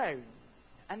they'd grown.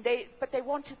 But they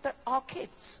wanted our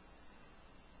kids.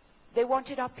 They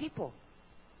wanted our people.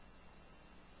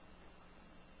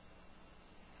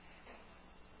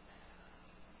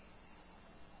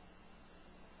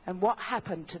 And what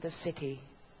happened to the city?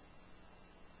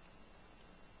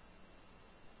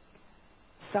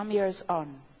 Some years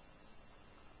on,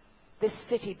 this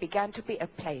city began to be a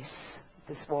place,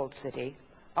 this walled city.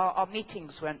 Our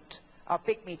meetings weren't, our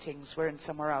big meetings were in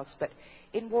somewhere else, but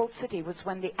in walled city was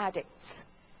when the addicts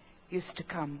used to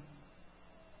come.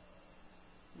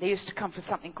 They used to come for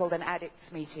something called an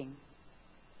addicts meeting.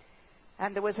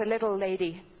 And there was a little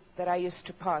lady that I used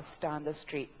to pass down the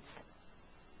streets.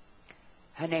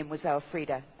 Her name was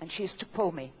Elfrida, and she used to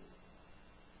pull me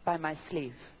by my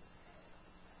sleeve.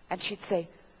 And she'd say,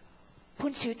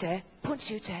 Punsute,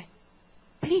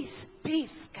 please,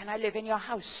 please, can I live in your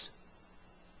house?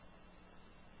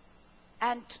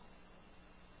 And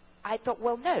I thought,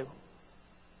 well, no.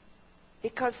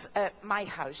 Because my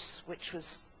house, which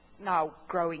was now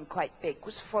growing quite big,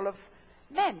 was full of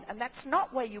men. And that's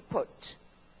not where you put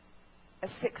a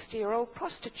 60-year-old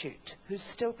prostitute who's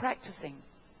still practicing.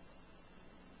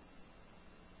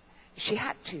 She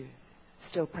had to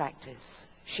still practice.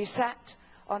 She sat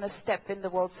on a step in the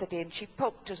walled city and she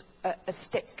poked a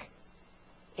stick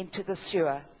into the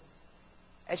sewer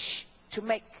to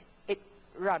make it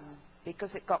run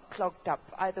because it got clogged up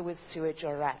either with sewage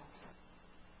or rats.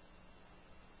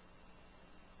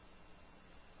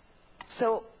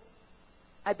 So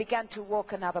I began to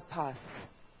walk another path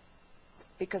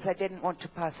because I didn't want to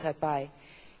pass her by.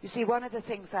 You see, one of the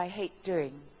things I hate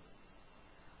doing,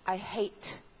 I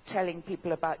hate telling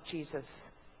people about Jesus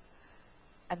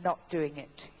and not doing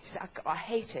it. You see, I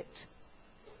hate it.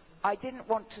 I didn't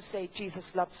want to say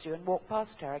Jesus loves you and walk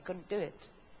past her. I couldn't do it.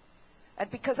 And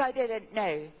because I didn't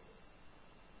know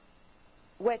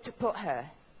where to put her,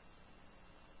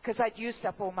 because I'd used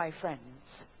up all my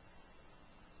friends,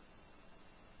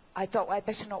 I thought, well, I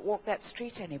better not walk that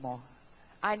street anymore.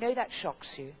 I know that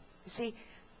shocks you. You see,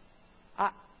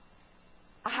 I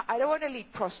don't want to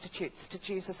lead prostitutes to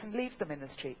Jesus and leave them in the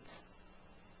streets.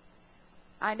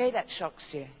 I know that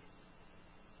shocks you.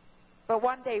 But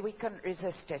one day we couldn't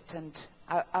resist it, and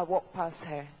I walked past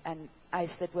her, and I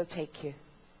said, we'll take you.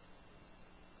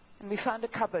 And we found a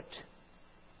cupboard.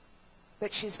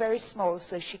 But she's very small,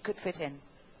 so she could fit in.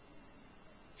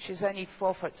 She's only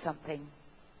 4 foot something.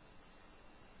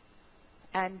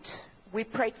 And we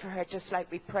prayed for her just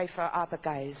like we pray for other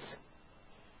guys.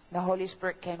 The Holy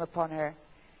Spirit came upon her,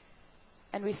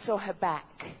 and we saw her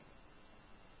back,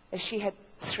 as she had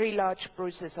 3 large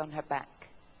bruises on her back.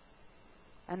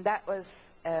 And that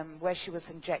was where she was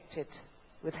injected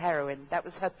with heroin. That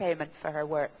was her payment for her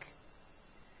work.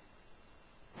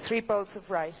 3 bowls of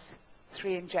rice,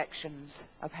 3 injections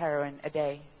of heroin a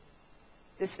day.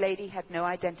 This lady had no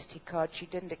identity card. She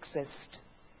didn't exist.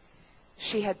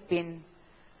 She had been...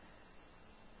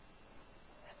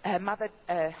 Her mother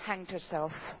hanged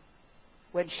herself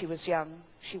when she was young.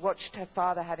 She watched her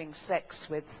father having sex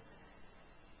with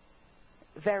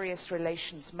various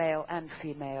relations, male and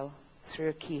female, through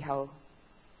a keyhole.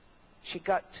 She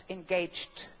got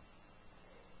engaged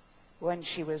when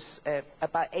she was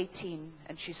about 18,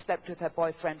 and she slept with her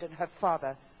boyfriend, and her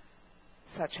father,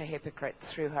 such a hypocrite,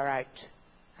 threw her out.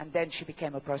 And then she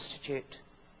became a prostitute.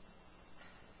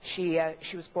 She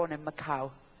was born in Macau,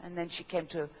 and then she came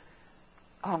to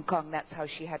Hong Kong. That's how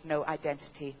she had no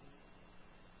identity,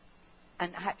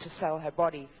 and had to sell her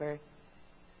body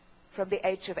from the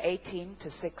age of 18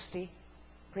 to 60.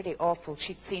 Pretty awful.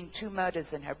 She'd seen 2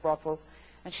 murders in her brothel,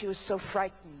 and she was so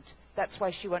frightened. That's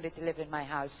why she wanted to live in my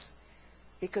house,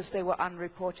 because they were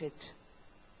unreported.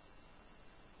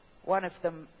 One of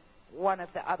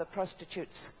the other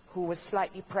prostitutes, who was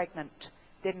slightly pregnant,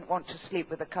 didn't want to sleep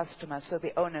with a customer, so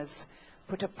the owners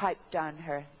put a pipe down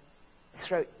her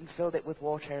throat and filled it with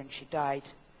water, and she died.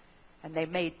 And they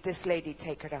made this lady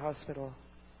take her to hospital.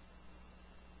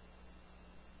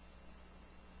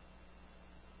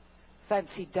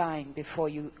 Fancy dying before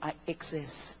you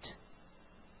exist.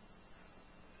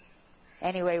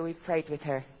 Anyway, we prayed with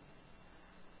her.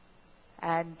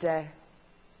 And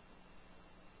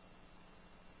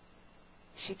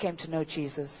she came to know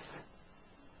Jesus.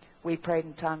 We prayed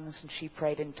in tongues, and she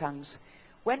prayed in tongues.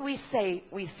 When we say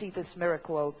we see this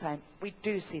miracle all the time, we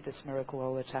do see this miracle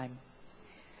all the time.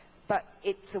 But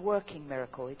it's a working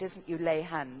miracle. It isn't you lay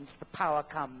hands, the power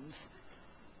comes,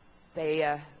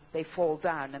 they fall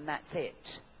down, and that's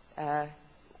it.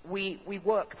 We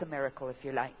work the miracle, if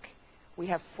you like. We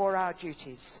have 4-hour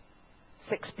duties,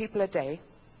 6 people a day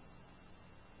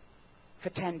for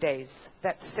 10 days.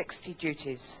 That's 60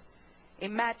 duties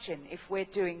Imagine if we're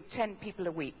doing 10 people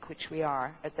a week, which we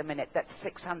are at the minute, that's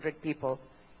 600 people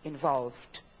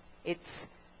involved. It's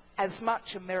as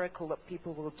much a miracle that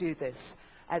people will do this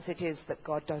as it is that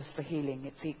God does the healing.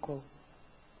 It's equal.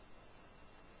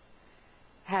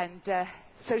 And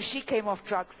so she came off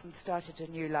drugs and started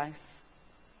a new life.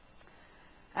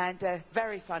 And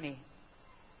very funny.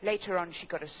 Later on, she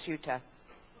got a suitor.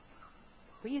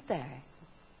 Were you there?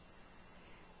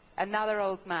 Another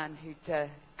old man who'd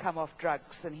come off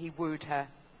drugs, and he wooed her.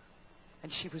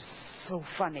 And she was so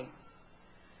funny.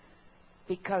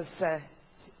 Because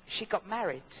she got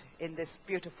married in this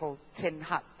beautiful tin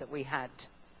hut that we had.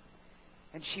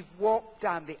 And she walked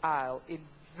down the aisle in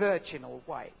virginal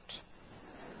white.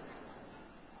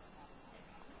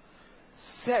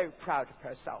 So proud of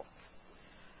herself.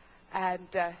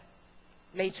 And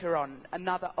later on,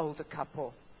 another older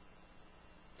couple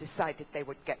decided they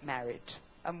would get married.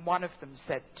 And one of them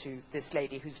said to this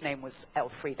lady, whose name was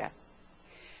Elfrida,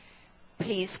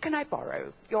 "Please, can I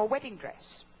borrow your wedding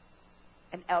dress?"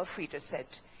 And Elfrida said,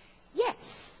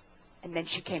 "Yes." And then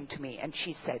she came to me and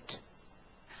she said,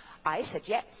 I said,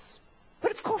 "Yes,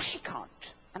 but of course she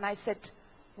can't." And I said,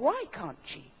 "Why can't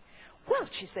she?" "Well,"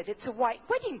 she said, "it's a white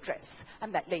wedding dress,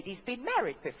 and that lady's been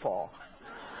married before."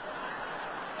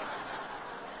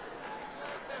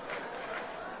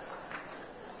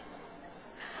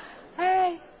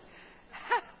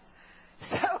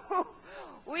 So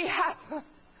we have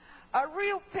a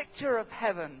real picture of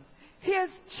heaven.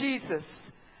 Here's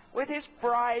Jesus with his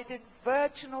bride in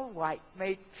virginal white,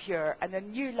 made pure, and a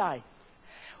new life.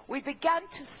 We began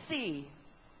to see,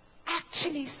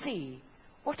 actually see,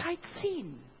 what I'd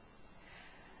seen.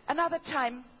 Another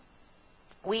time,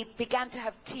 we began to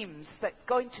have teams that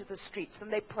go into the streets,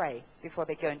 and they pray before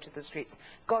they go into the streets.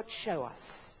 God, show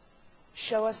us.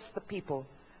 Show us the people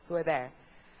who are there.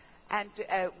 And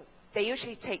they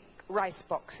usually take rice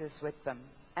boxes with them.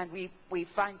 And we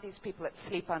find these people that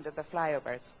sleep under the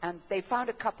flyovers. And they found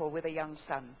a couple with a young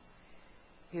son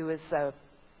who was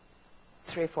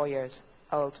 3 or 4 years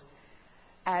old.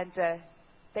 And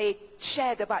they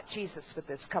shared about Jesus with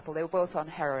this couple. They were both on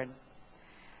heroin.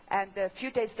 And a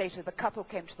few days later, the couple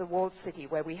came to the walled city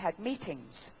where we had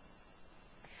meetings.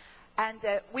 And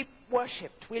we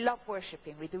worshipped. We love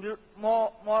worshiping. We do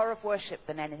more of worship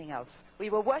than anything else. We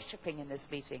were worshiping in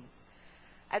this meeting.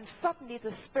 And suddenly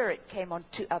the Spirit came on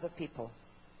 2 other people.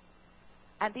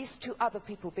 And these 2 other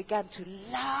people began to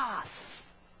laugh.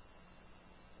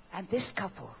 And this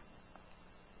couple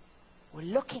were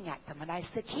looking at them. And I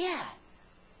said, "Yeah,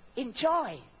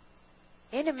 enjoy.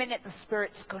 In a minute the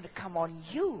Spirit's going to come on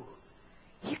you.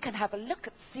 You can have a look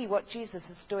and see what Jesus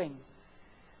is doing."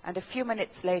 And a few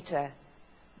minutes later,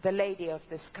 the lady of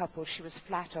this couple, she was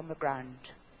flat on the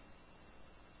ground.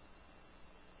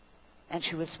 And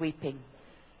she was weeping.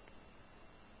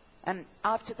 And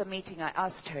after the meeting, I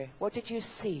asked her, "What did you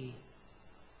see?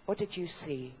 What did you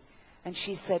see?" And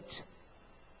she said,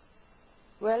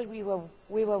 "Well, we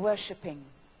were worshiping."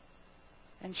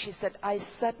 And she said, "I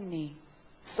suddenly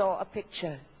saw a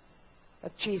picture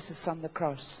of Jesus on the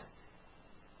cross.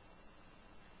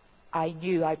 I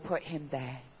knew I put him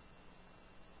there.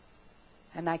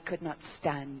 And I could not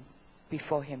stand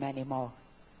before him anymore.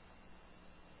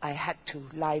 I had to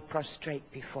lie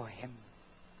prostrate before him."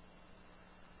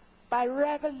 By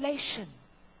revelation,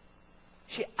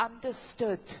 she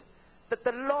understood that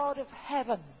the Lord of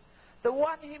heaven, the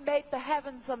one who made the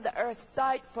heavens and the earth,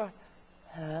 died for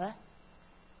her,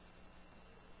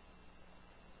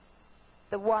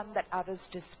 the one that others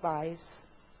despise.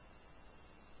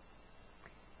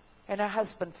 And her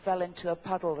husband fell into a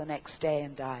puddle the next day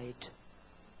and died.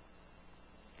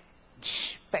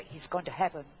 But he's gone to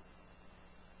heaven.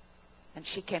 And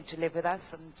she came to live with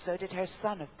us, and so did her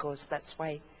son, of course. That's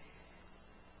why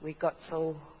we got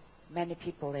so many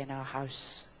people in our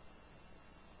house.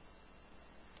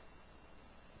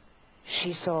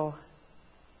 She saw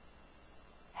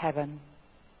heaven.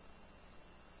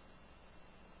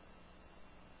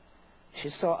 She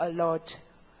saw a Lord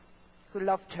who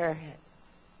loved her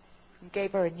and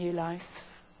gave her a new life.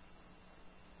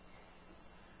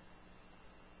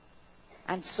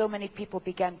 And so many people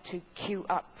began to queue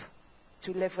up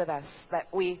to live with us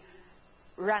that we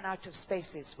ran out of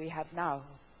spaces we have now.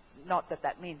 Not that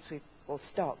that means we will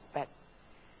stop, but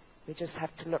we just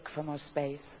have to look for more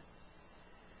space.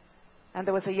 And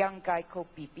there was a young guy called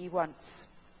Bibi once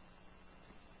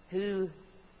who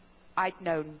I'd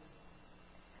known.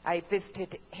 I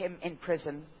visited him in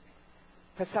prison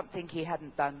for something he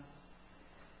hadn't done.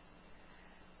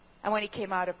 And when he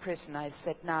came out of prison, I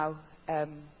said, "Now,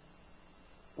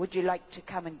 would you like to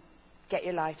come and get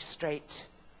your life straight?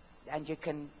 And you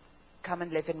can come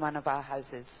and live in one of our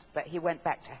houses, but he went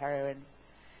back to heroin.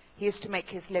 He used to make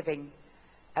his living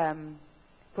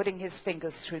putting his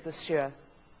fingers through the sewer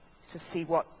to see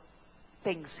what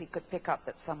things he could pick up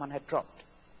that someone had dropped.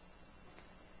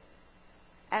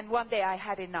 And one day I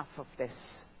had enough of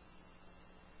this.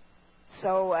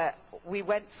 So we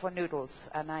went for noodles,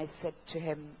 and I said to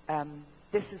him,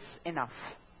 this is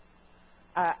enough.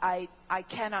 I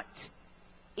cannot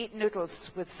eat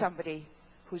noodles with somebody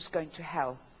who's going to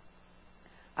hell.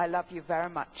 I love you very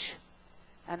much,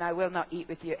 and I will not eat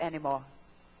with you anymore.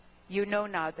 You know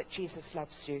now that Jesus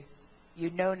loves you. You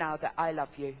know now that I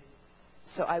love you.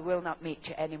 So I will not meet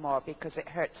you anymore, because it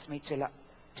hurts me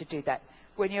to do that.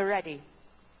 When you're ready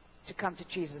to come to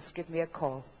Jesus, give me a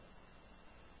call.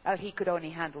 Well, he could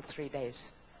only handle 3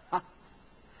 days.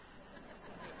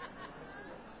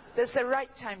 There's a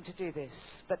right time to do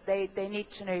this, but they need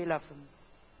to know you love them.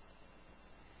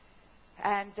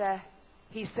 And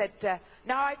he said,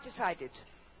 now I've decided.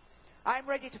 I'm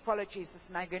ready to follow Jesus,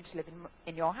 and I'm going to live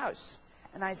in your house.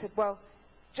 And I said, well,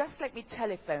 just let me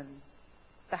telephone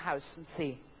the house and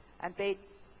see. And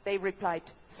they replied,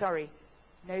 sorry,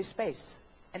 no space.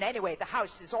 And anyway, the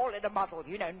house is all in a muddle,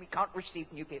 you know, and we can't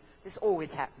receive new people. This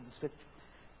always happens with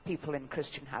people in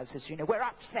Christian houses, you know. We're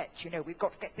upset, you know. We've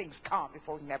got to get things calm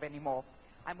before we can have any more.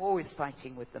 I'm always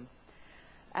fighting with them.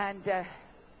 And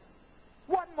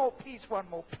one more, please, one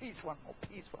more, please, one more,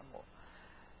 please, one more.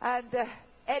 And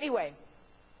anyway,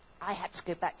 I had to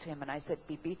go back to him, and I said,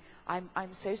 Bibi, I'm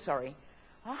so sorry.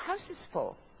 Our house is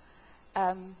full.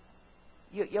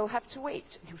 You'll have to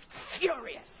wait. And he was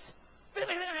furious.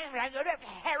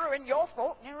 Heroin, your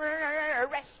fault.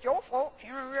 Arrest, your fault.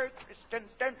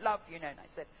 Christians don't love, you know. And I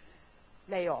said,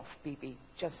 lay off, Bibi.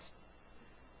 Just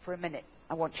for a minute.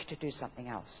 I want you to do something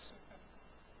else.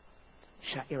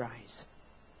 Shut your eyes.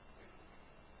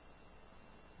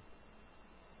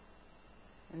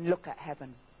 And look at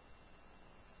heaven.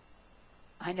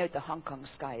 I know the Hong Kong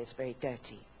sky is very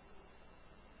dirty.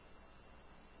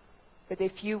 But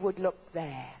if you would look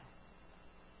there,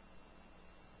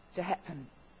 to heaven,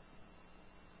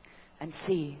 and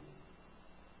see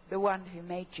the one who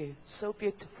made you so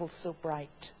beautiful, so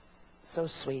bright, so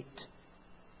sweet,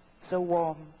 so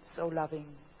warm, so loving,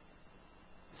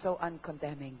 so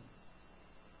uncondemning.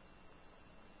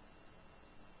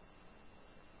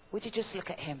 Would you just look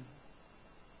at him?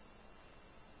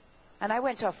 And I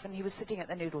went off, and he was sitting at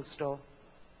the noodle store.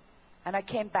 And I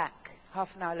came back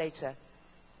half an hour later,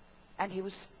 and he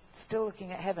was still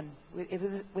looking at heaven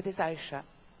with his eyes shut,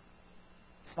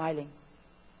 smiling.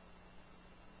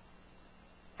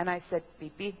 And I said,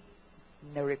 Bibi,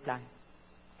 no reply.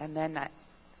 And then I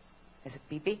said,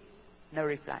 Bibi, no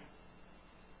reply.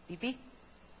 Bibi?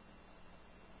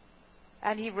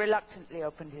 And he reluctantly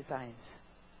opened his eyes.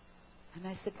 And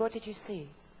I said, what did you see?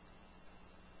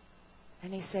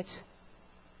 And he said,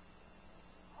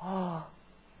 oh,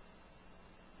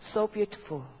 so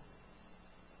beautiful.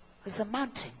 It was a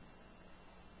mountain.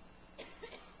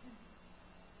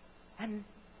 And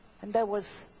there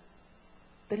was,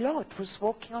 the Lord was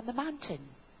walking on the mountain.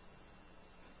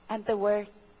 And there were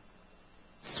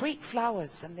sweet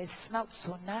flowers, and they smelled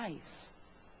so nice.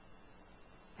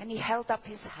 And he held up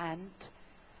his hand,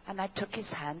 and I took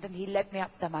his hand, and he led me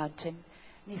up the mountain.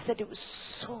 And he said, it was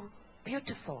so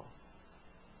beautiful.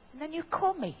 And then you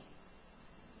call me.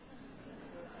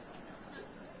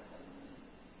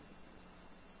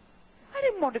 I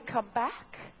didn't want to come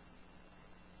back.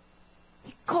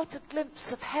 He caught a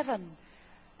glimpse of heaven.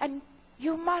 And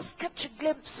you must catch a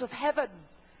glimpse of heaven.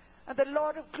 And the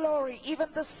Lord of glory, even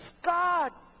the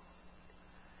scarred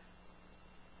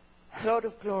Lord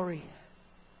of glory.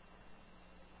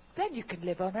 Then you can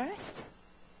live on earth.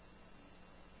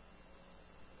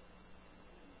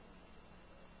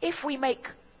 If we make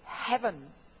heaven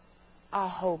our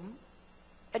home,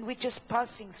 and we're just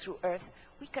passing through earth,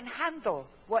 we can handle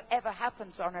whatever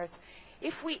happens on earth.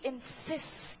 If we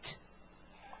insist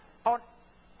on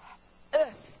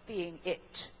earth being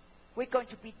it, we're going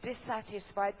to be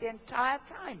dissatisfied the entire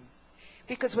time,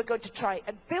 because we're going to try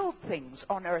and build things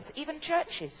on earth, even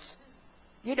churches.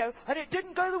 You know, and it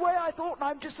didn't go the way I thought, and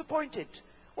I'm disappointed.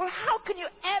 Well, how can you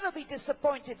ever be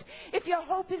disappointed if your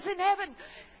hope is in heaven?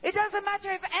 It doesn't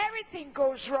matter if everything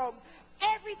goes wrong.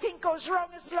 Everything goes wrong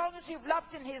as long as you've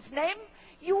loved in His name.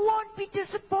 You won't be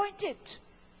disappointed.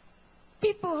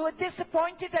 People who are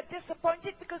disappointed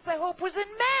because their hope was in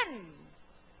men.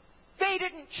 They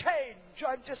didn't change.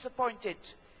 I'm disappointed.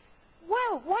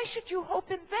 Well, why should you hope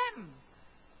in them?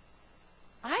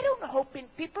 I don't hope in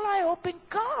people. I hope in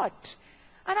God.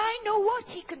 And I know what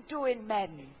He can do in men.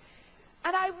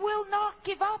 And I will not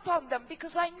give up on them,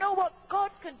 because I know what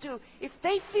God can do. If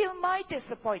they feel my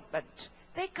disappointment,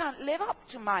 they can't live up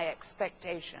to my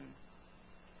expectation.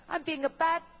 I'm being a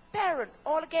bad parent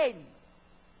all again.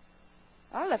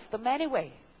 I left them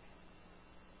anyway.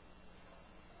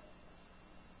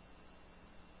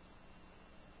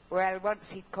 Well,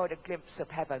 once he'd caught a glimpse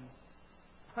of heaven.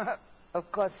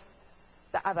 Of course,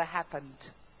 the other happened.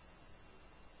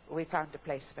 We found a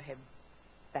place for him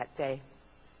that day.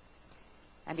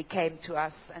 And he came to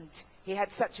us, and he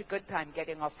had such a good time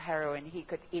getting off heroin, he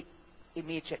could eat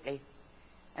immediately.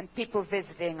 And people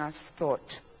visiting us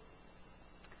thought,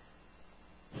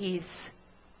 he's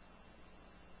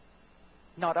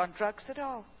not on drugs at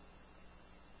all.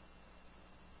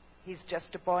 He's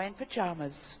just a boy in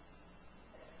pajamas.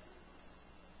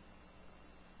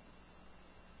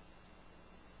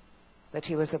 But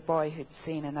he was a boy who'd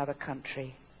seen another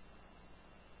country.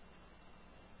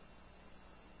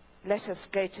 Let us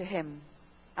go to him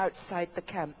outside the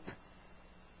camp,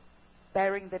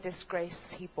 bearing the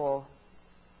disgrace he bore.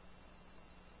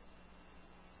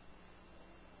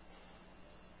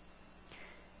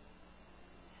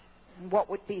 And what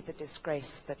would be the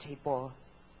disgrace that he bore,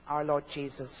 our Lord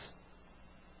Jesus?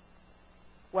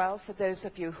 Well, for those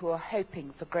of you who are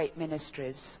hoping for great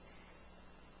ministries,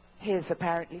 his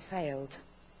apparently failed.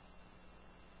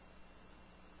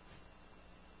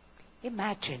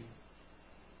 Imagine,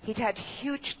 he'd had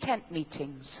huge tent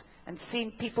meetings and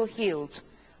seen people healed,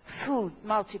 food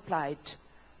multiplied,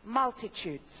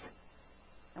 multitudes.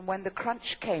 And when the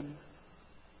crunch came,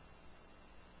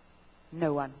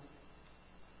 no one.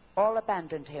 All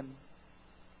abandoned him.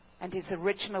 And his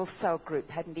original cell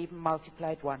group hadn't even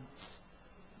multiplied once.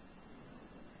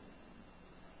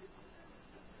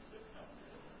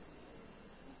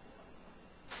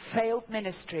 Failed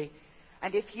ministry.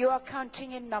 And if you are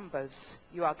counting in numbers,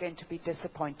 you are going to be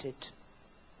disappointed.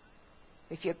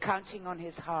 If you're counting on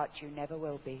his heart, you never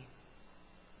will be.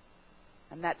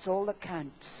 And that's all that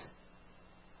counts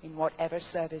in whatever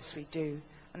service we do.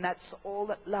 And that's all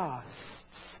that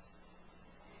lasts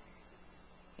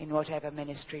in whatever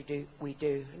ministry we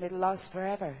do. And it'll last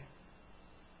forever.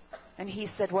 And he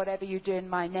said, whatever you do in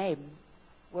my name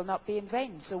will not be in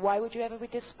vain. So why would you ever be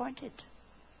disappointed?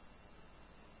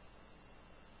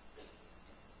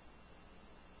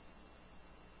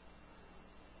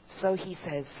 So he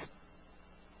says,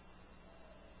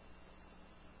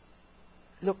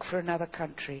 look for another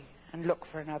country and look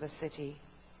for another city.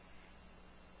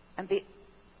 And the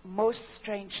most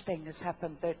strange thing has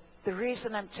happened. The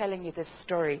reason I'm telling you this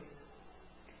story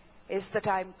is that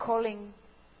I'm calling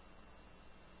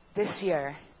this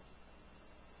year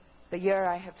the year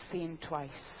I have seen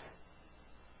twice.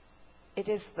 It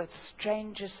is the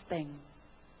strangest thing.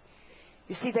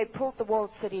 You see, they pulled the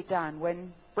walled city down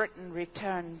when Britain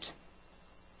returned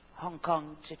Hong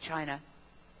Kong to China.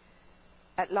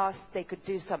 At last they could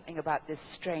do something about this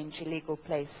strange illegal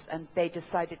place, and they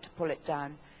decided to pull it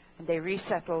down, and they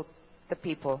resettled the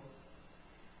people.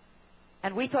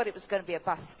 And we thought it was going to be a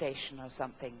bus station or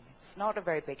something. It's not a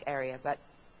very big area, but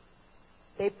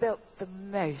they built the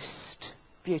most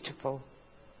beautiful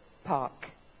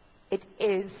park. It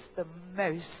is the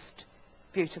most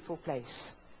beautiful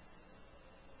place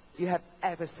you have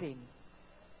ever seen.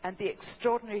 And the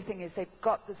extraordinary thing is they've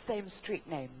got the same street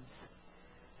names.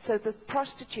 So the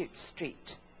prostitute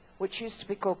street, which used to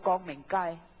be called Gongming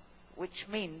Gai, which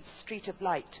means street of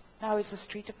light, now is a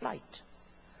street of light.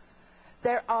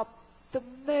 There are the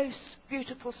most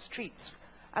beautiful streets,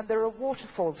 and there are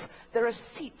waterfalls. There are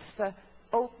seats for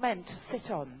old men to sit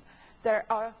on. There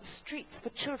are streets for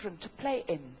children to play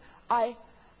in.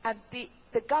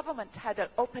 The government had an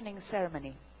opening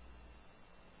ceremony,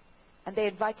 and they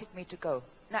invited me to go.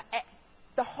 Now,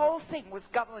 the whole thing was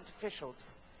government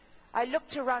officials. I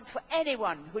looked around for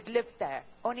anyone who'd lived there,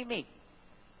 only me.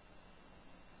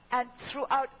 And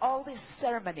throughout all this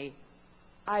ceremony,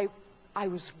 I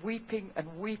was weeping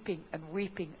and weeping and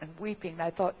weeping and weeping. And I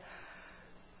thought,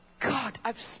 God,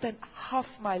 I've spent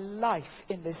half my life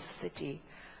in this city,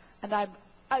 and I'm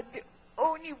the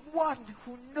only one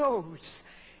who knows.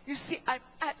 You see, I'm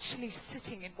actually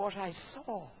sitting in what I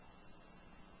saw.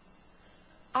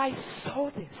 I saw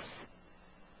this.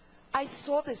 I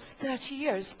saw this 30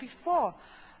 years before,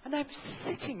 and I'm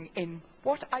sitting in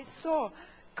what I saw.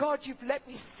 God, you've let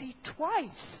me see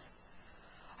twice.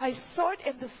 I saw it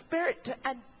in the Spirit,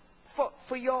 and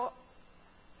for your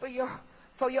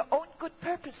own good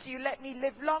purpose, you let me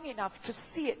live long enough to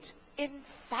see it. In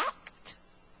fact,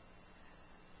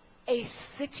 a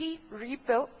city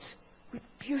rebuilt with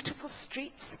beautiful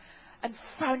streets and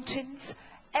fountains.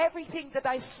 Everything that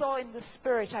I saw in the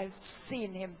Spirit, I've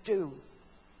seen him do.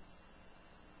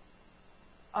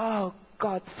 Oh,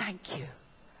 God, thank you.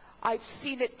 I've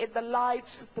seen it in the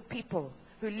lives of the people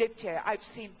who lived here. I've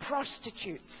seen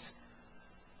prostitutes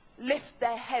lift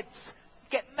their heads,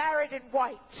 get married in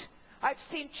white. I've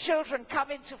seen children come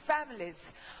into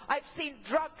families. I've seen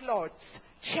drug lords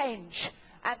change.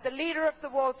 And the leader of the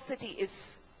walled city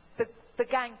is, the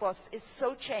gang boss is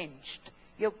so changed.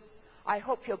 I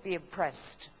hope you'll be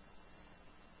impressed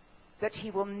that he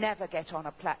will never get on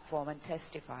a platform and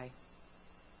testify.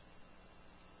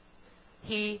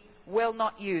 He will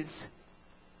not use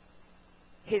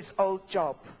his old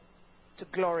job to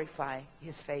glorify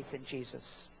his faith in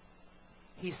Jesus.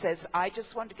 He says, I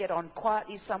just want to get on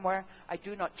quietly somewhere. I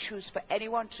do not choose for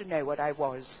anyone to know what I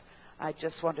was. I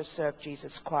just want to serve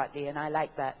Jesus quietly, and I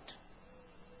like that.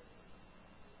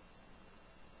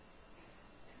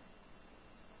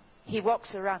 He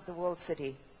walks around the walled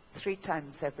city 3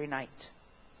 times every night.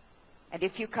 And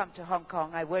if you come to Hong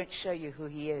Kong, I won't show you who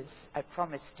he is. I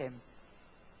promised him.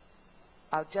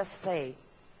 I'll just say,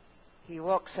 he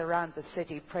walks around the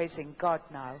city praising God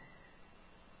now,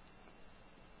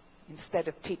 instead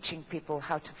of teaching people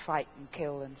how to fight and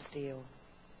kill and steal.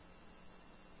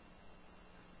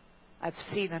 I've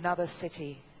seen another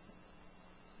city.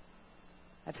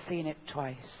 I've seen it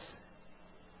twice.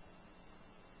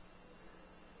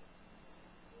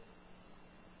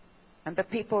 And the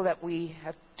people that we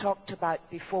have talked about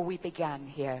before we began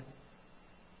here,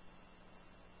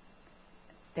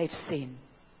 they've seen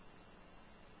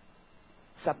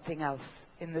something else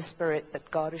in the Spirit that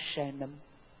God has shown them.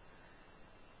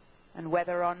 And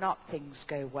whether or not things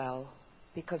go well,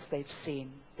 because they've seen,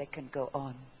 they can go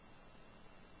on.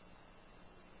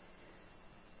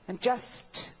 And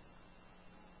just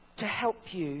to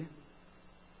help you,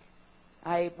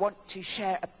 I want to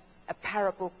share a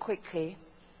parable quickly,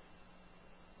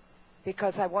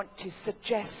 because I want to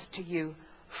suggest to you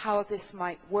how this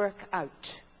might work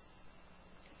out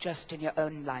just in your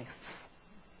own life.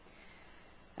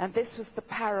 And this was the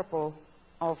parable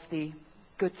of the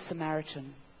Good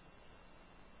Samaritan.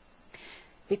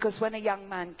 Because when a young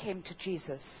man came to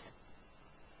Jesus,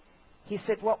 he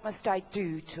said, what must I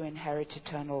do to inherit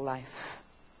eternal life?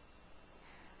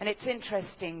 And it's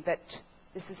interesting that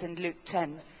this is in Luke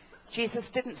 10. Jesus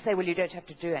didn't say, well, you don't have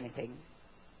to do anything.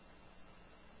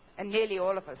 And nearly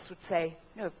all of us would say,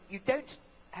 no, you don't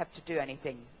have to do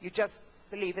anything. You just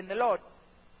believe in the Lord.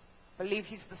 Believe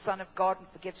he's the Son of God and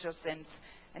forgives your sins,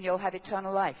 and you'll have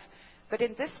eternal life. But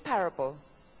in this parable,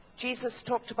 Jesus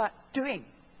talked about doing.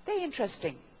 Very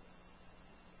interesting.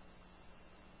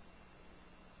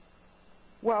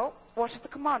 Well, what are the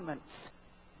commandments?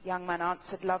 The young man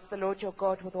answered, love the Lord your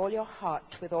God with all your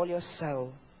heart, with all your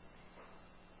soul,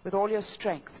 with all your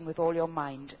strength, and with all your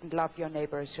mind, and love your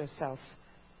neighbor as yourself.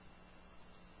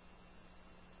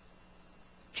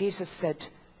 Jesus said,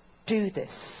 do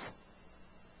this,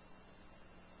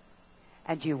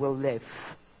 and you will live.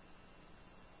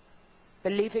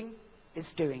 Believing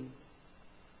is doing.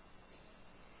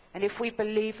 And if we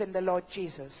believe in the Lord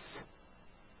Jesus,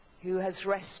 who has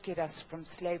rescued us from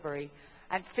slavery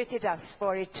and fitted us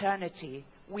for eternity,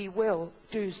 we will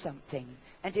do something.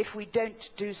 And if we don't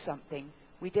do something,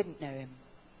 we didn't know him.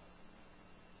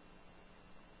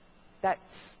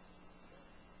 That's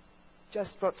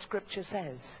just what Scripture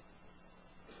says.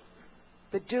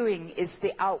 The doing is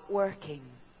the outworking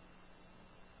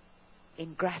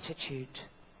in gratitude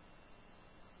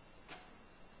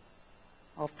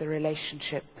of the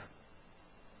relationship.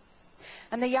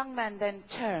 And the young man then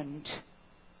turned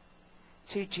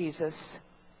to Jesus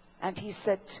and he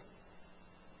said,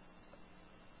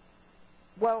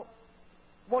 well,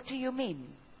 what do you mean?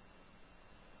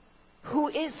 Who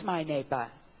is my neighbor?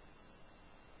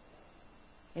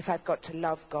 If I've got to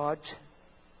love God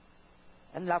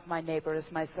and love my neighbor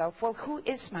as myself, well, who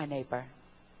is my neighbor?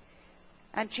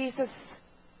 And Jesus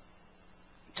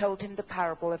told him the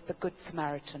parable of the Good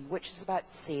Samaritan, which is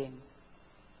about seeing.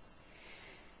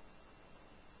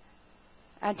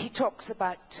 And he talks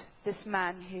about this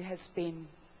man who has been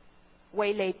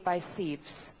waylaid by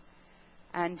thieves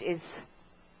and is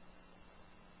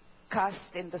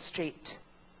cast in the street,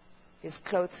 his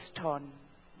clothes torn,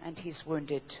 and he's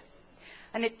wounded.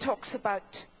 And it talks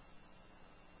about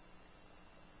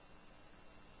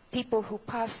people who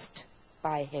passed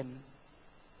by him.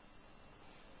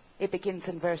 It begins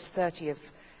in verse 30 of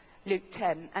Luke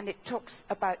 10, and it talks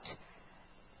about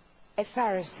a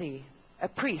Pharisee, a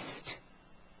priest,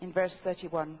 in verse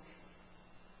 31,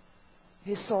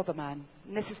 who saw the man.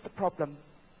 And this is the problem.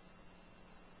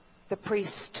 The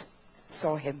priest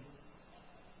saw him,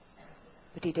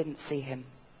 but he didn't see him.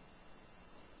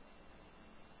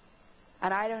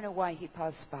 And I don't know why he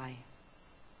passed by.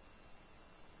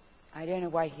 I don't know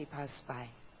why he passed by.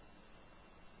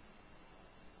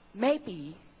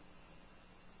 Maybe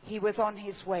he was on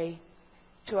his way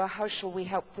to a How Shall We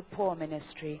Help the Poor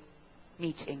ministry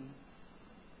meeting.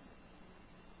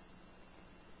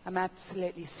 I'm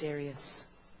absolutely serious.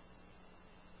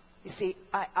 You see,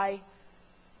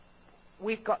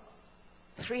 we've got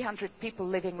 300 people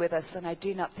living with us, and I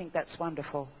do not think that's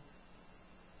wonderful.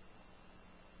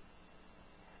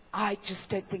 I just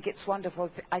don't think it's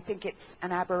wonderful. I think it's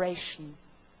an aberration.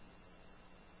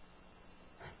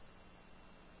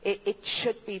 It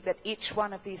should be that each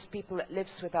one of these people that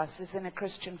lives with us is in a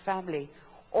Christian family,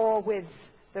 or with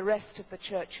the rest of the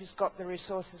church who's got the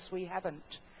resources we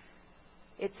haven't.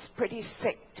 It's pretty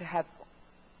sick to have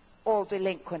all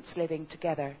delinquents living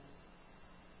together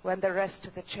when the rest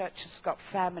of the church has got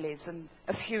families and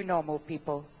a few normal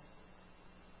people.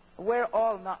 We're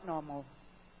all not normal.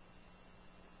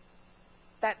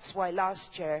 That's why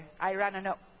last year I ran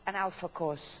an alpha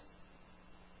course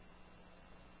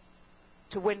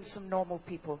to win some normal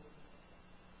people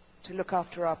to look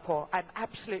after our poor. I'm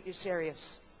absolutely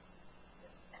serious.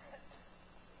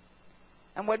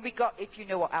 And when we got, if you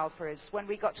know what alpha is, when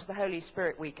we got to the Holy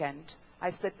Spirit weekend, I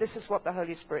said, this is what the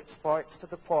Holy Spirit's for. It's for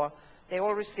the poor. They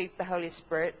all received the Holy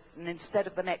Spirit, and instead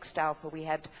of the next alpha, we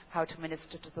had how to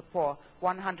minister to the poor.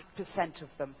 100%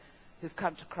 of them who've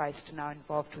come to Christ are now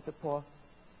involved with the poor.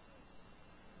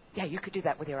 Yeah, you could do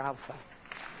that with your alpha.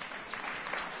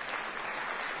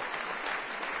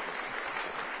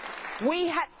 We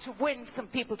had to win some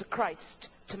people to Christ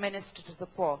to minister to the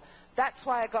poor. That's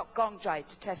why I got Gongjai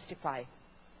to testify.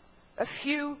 A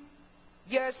few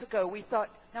years ago, we thought,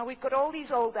 now we've got all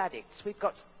these old addicts. We've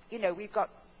got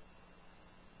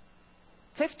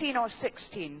 15 or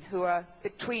 16 who are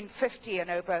between 50 and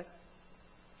over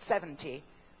 70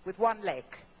 with one leg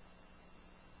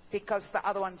because the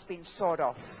other one's been sawed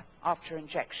off after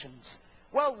injections.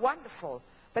 Well, wonderful.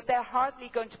 But they're hardly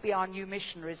going to be our new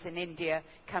missionaries in India,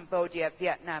 Cambodia,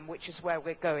 Vietnam, which is where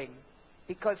we're going.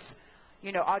 Because,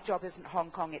 our job isn't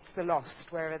Hong Kong, it's the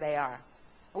lost, wherever they are.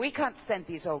 We can't send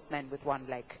these old men with one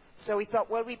leg. So we thought,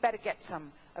 well, we better get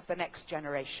some of the next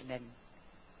generation in.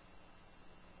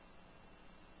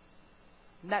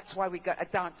 And that's why we got a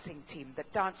dancing team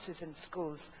that dances in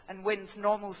schools and wins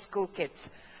normal school kids,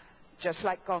 just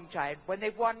like Gongjai. When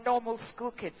they've won normal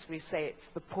school kids, we say it's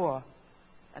the poor.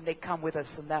 And they come with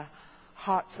us and their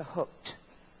hearts are hooked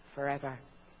forever.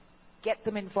 Get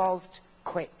them involved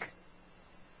quick.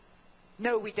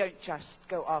 No, we don't just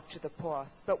go after the poor.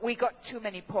 But we got too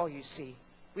many poor, you see.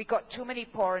 We got too many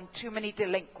poor and too many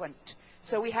delinquent.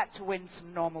 So we had to win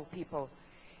some normal people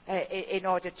in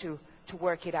order to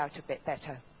work it out a bit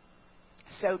better.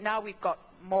 So now we've got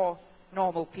more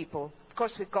normal people. Of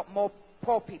course, we've got more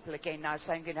poor people again now,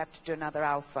 so I'm going to have to do another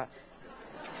alpha.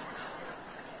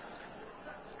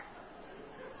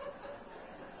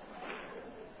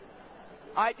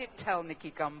 I did tell Nicky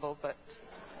Gumbel, but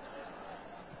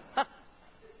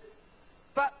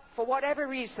for whatever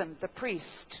reason, the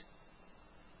priest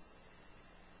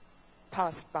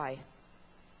passed by.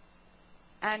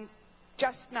 And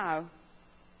just now,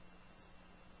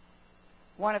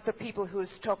 one of the people who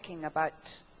was talking about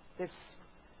this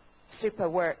super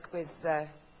work with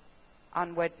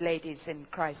unwed ladies in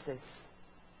crisis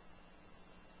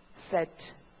said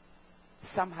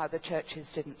somehow the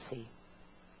churches didn't see.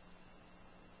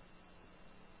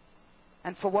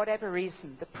 And for whatever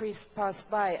reason, the priest passed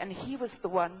by, and he was the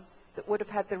one that would have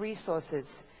had the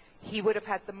resources. He would have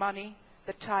had the money,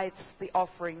 the tithes, the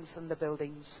offerings, and the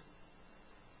buildings.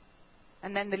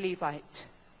 And then the Levite.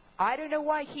 I don't know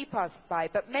why he passed by,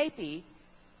 but maybe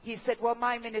he said, well,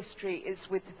 my ministry is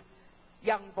with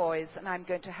young boys, and I'm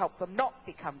going to help them not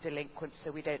become delinquent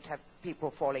so we don't have people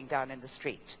falling down in the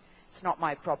street. It's not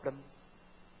my problem.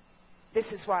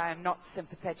 This is why I'm not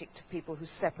sympathetic to people who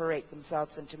separate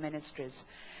themselves into ministries.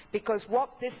 Because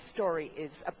what this story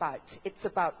is about, it's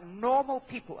about normal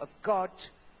people of God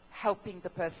helping the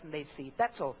person they see.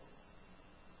 That's all.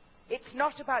 It's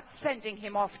not about sending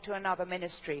him off to another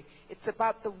ministry. It's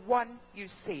about the one you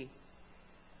see.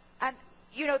 And,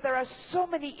 there are so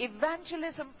many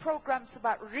evangelism programs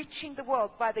about reaching the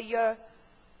world by the year.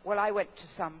 Well, I went to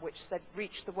some which said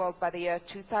reach the world by the year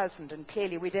 2000, and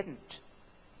clearly we didn't.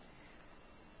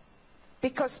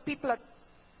 Because people are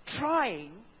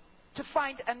trying to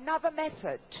find another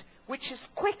method which is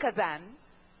quicker than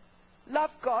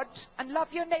love God and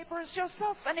love your neighbor as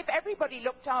yourself. And if everybody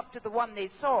looked after the one they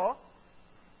saw,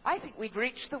 I think we'd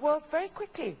reach the world very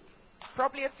quickly.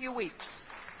 Probably a few weeks.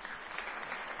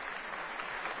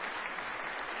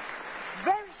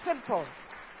 Very simple.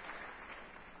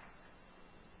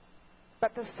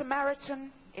 But the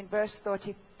Samaritan in verse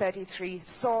 33,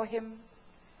 saw him,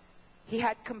 he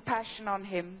had compassion on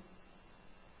him,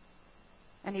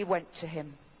 and he went to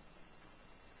him.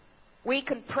 We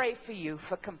can pray for you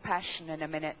for compassion in a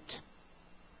minute,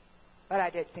 but I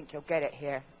don't think you'll get it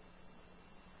here.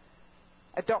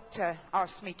 A doctor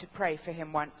asked me to pray for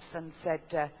him once and said,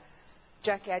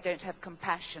 Jackie, I don't have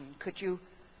compassion. Could you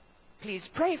please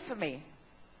pray for me?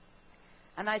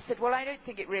 And I said, well, I don't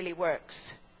think it really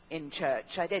works in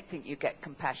church. I don't think you get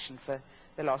compassion for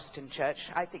the lost in church.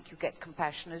 I think you get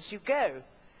compassion as you go.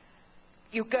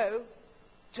 You go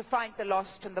to find the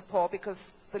lost and the poor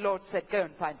because the Lord said, go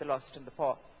and find the lost and the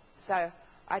poor. So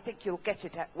I think you'll get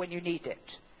it when you need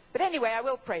it. But anyway, I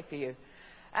will pray for you.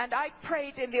 And I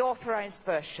prayed in the Authorized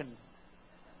Version.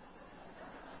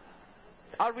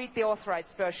 I'll read the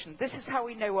Authorized Version. This is how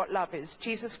we know what love is.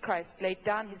 Jesus Christ laid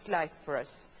down his life for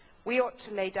us. We ought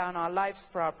to lay down our lives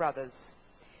for our brothers.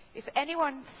 If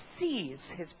anyone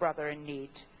sees his brother in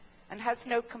need and has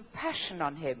no compassion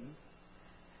on him,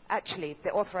 actually,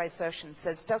 the Authorized Version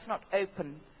says, does not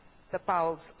open the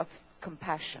bowels of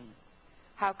compassion,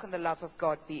 how can the love of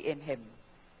God be in him?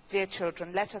 Dear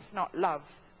children, let us not love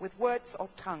with words or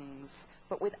tongues,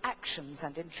 but with actions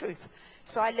and in truth.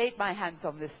 So I laid my hands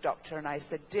on this doctor and I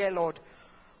said, dear Lord,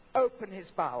 open his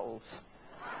bowels.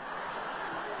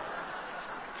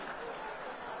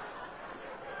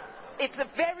 It's a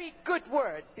very good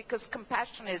word because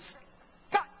compassion is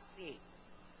gutsy.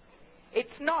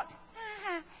 It's not,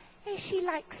 she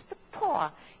likes the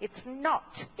poor. It's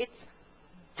not. It's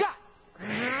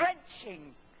gut-wrenching.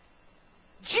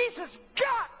 Jesus'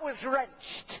 gut was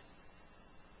wrenched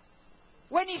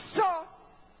when he saw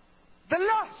the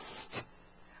lost,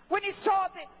 when he saw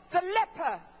the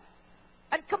leper.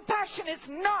 And compassion is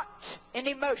not an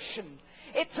emotion.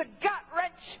 It's a gut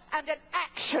wrench and an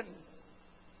action.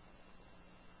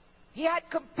 He had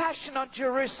compassion on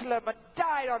Jerusalem and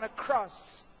died on a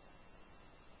cross.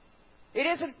 It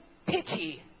isn't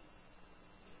pity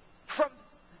from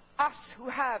us who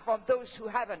have on those who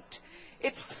haven't.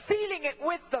 It's feeling it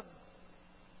with them.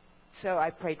 So I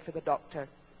prayed for the doctor.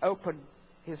 Open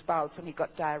his bowels, and he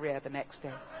got diarrhea the next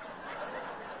day.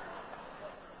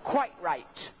 Quite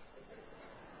right.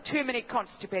 Too many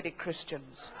constipated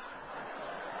Christians.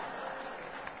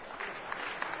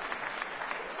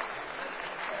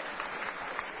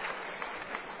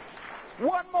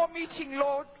 One more meeting,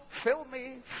 Lord. Fill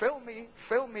me, fill me,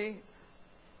 fill me.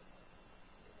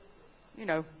 You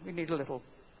know, we need a little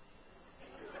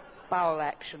bowel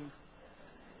action.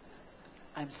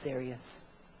 I'm serious.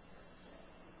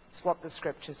 It's what the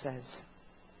scripture says.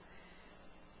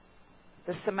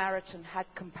 The Samaritan had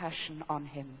compassion on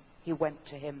him. He went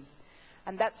to him.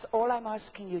 And that's all I'm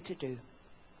asking you to do.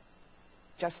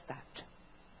 Just that.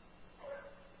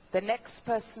 The next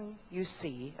person you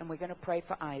see, and we're going to pray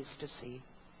for eyes to see,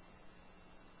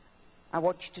 I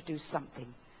want you to do something.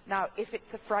 Now, if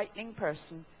it's a frightening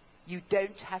person, you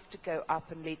don't have to go up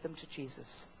and lead them to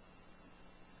Jesus.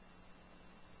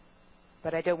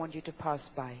 But I don't want you to pass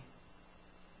by.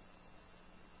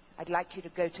 I'd like you to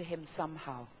go to him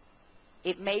somehow.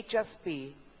 It may just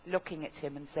be looking at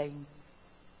him and saying,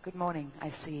 good morning, I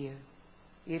see you.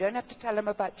 You don't have to tell him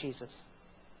about Jesus.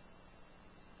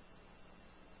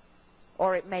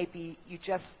 Or it may be you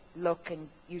just look and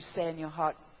you say in your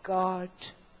heart, God,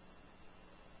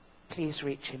 please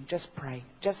reach him. Just pray.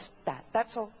 Just that.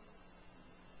 That's all.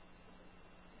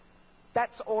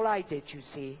 That's all I did, you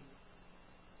see.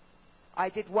 I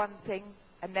did one thing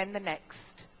and then the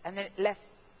next. And then it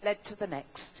led to the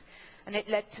next. And it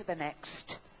led to the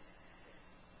next.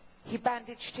 He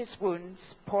bandaged his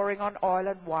wounds, pouring on oil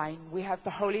and wine. We have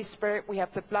the Holy Spirit. We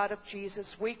have the blood of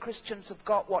Jesus. We Christians have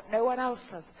got what no one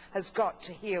else has got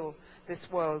to heal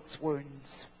this world's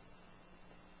wounds.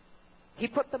 He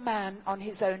put the man on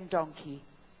his own donkey.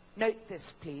 Note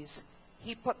this, please.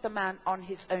 He put the man on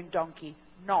his own donkey,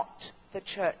 not the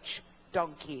church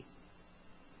donkey.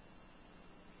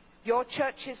 Your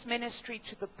church's ministry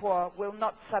to the poor will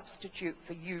not substitute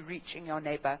for you reaching your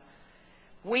neighbor.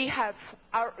 We have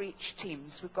outreach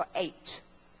teams. We've got 8.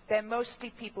 They're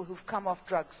mostly people who've come off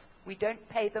drugs. We don't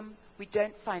pay them. We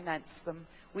don't finance them.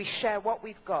 We share what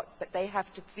we've got, but they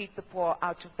have to feed the poor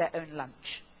out of their own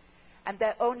lunch. And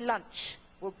their own lunch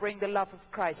will bring the love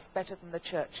of Christ better than the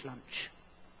church lunch.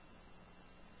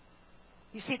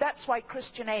 You see, that's why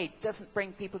Christian aid doesn't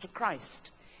bring people to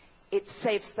Christ. It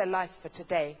saves their life for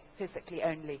today, physically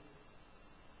only.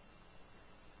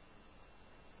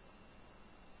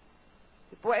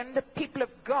 When the people of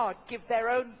God give their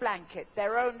own blanket,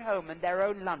 their own home, and their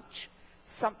own lunch,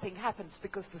 something happens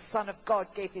because the Son of God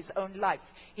gave his own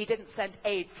life. He didn't send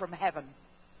aid from heaven.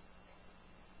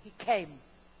 He came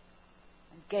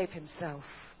and gave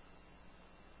himself.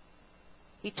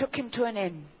 He took him to an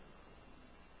inn.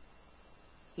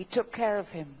 He took care of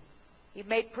him. He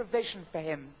made provision for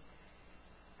him.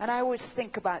 And I always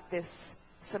think about this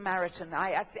Samaritan.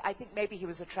 I think maybe he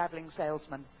was a traveling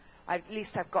salesman. At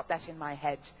least I've got that in my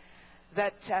head.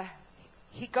 That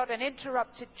he got an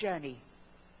interrupted journey.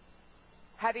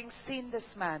 Having seen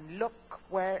this man, look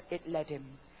where it led him.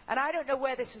 And I don't know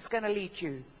where this is going to lead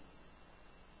you.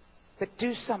 But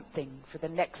do something for the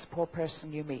next poor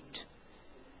person you meet.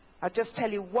 I'll just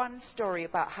tell you one story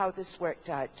about how this worked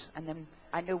out. And then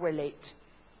I know we're late.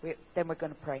 Then we're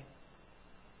going to pray.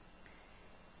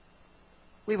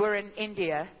 We were in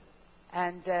India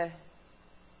and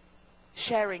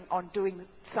sharing on doing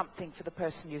something for the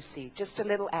person you see. Just a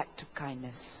little act of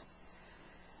kindness.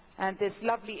 And this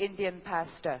lovely Indian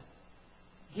pastor,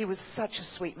 he was such a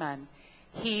sweet man.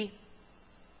 He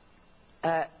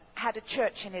had a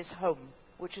church in his home,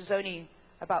 which was only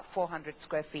about 400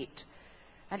 square feet.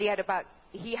 And he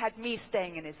had me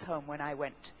staying in his home when I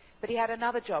went. But he had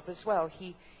another job as well.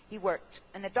 He worked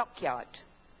in a dockyard.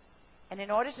 And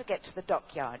in order to get to the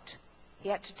dockyard, he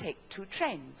had to take 2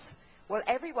 trains. Well,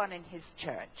 everyone in his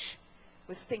church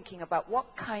was thinking about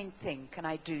what kind thing can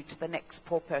I do to the next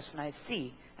poor person I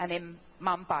see. And in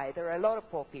Mumbai, there are a lot of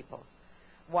poor people.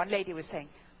 One lady was saying,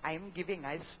 I'm giving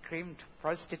ice cream to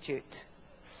prostitute.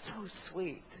 So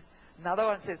sweet. Another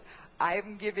one says,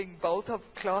 I'm giving bolt of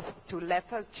cloth to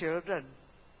leper children.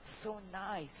 So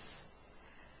nice.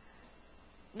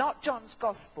 Not John's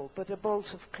gospel, but a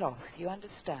bolt of cloth. You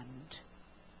understand?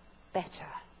 Better.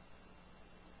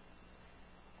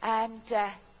 And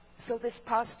so this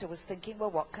pastor was thinking,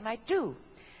 well, what can I do?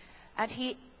 And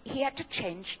he had to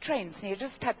change trains. And he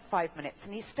just had 5 minutes.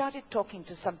 And he started talking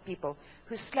to some people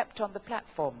who slept on the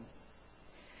platform.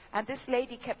 And this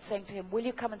lady kept saying to him, will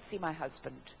you come and see my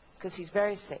husband? Because he's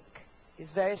very sick.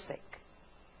 He's very sick.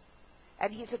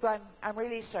 And he said, well, I'm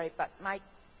really sorry, but my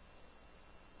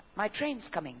train's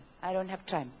coming. I don't have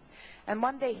time. And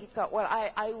one day he thought, well,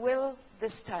 I will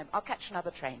this time. I'll catch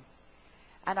another train.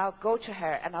 And I'll go to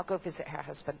her and I'll go visit her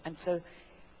husband. And so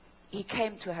he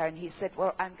came to her and he said,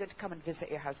 well, I'm going to come and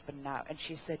visit your husband now. And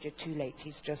she said, you're too late.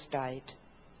 He's just died.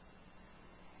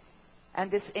 And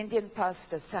this Indian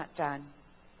pastor sat down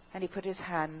and he put his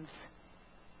hands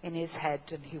in his head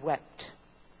and he wept.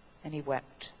 And he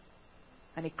wept.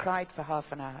 And he cried for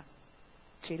half an hour.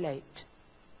 Too late.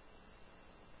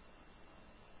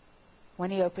 When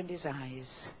he opened his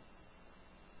eyes,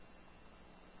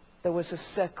 there was a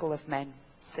circle of men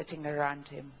sitting around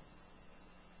him.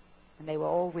 And they were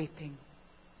all weeping.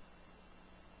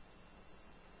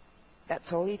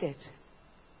 That's all he did.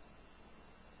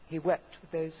 He wept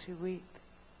with those who weep.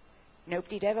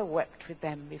 Nobody'd ever wept with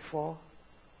them before.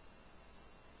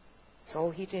 That's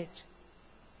all he did.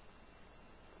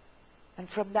 And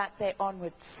from that day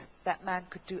onwards, that man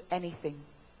could do anything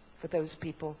for those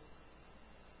people.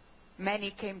 Many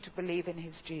came to believe in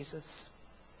his Jesus.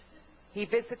 He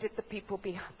visited the people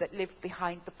that lived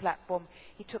behind the platform.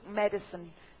 He took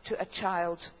medicine to a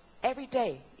child every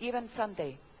day, even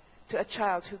Sunday, to a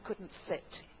child who couldn't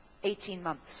sit, 18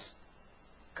 months,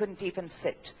 couldn't even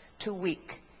sit, too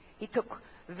weak. He took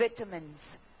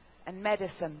vitamins and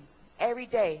medicine every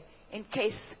day in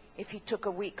case if he took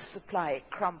a week's supply, it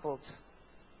crumbled.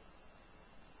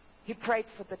 He prayed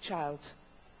for the child,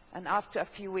 and after a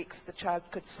few weeks, the child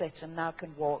could sit and now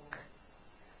can walk.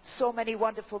 So many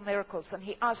wonderful miracles, and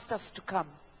he asked us to come.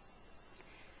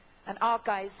 And our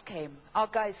guys came, our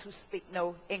guys who speak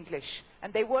no English,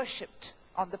 and they worshipped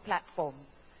on the platform.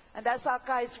 And as our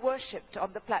guys worshipped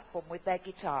on the platform with their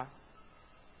guitar,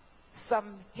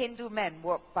 some Hindu men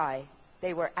walked by.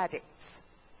 They were addicts.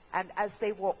 And as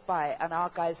they walked by and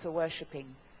our guys were worshipping,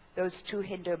 those 2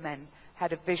 Hindu men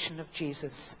had a vision of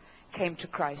Jesus, came to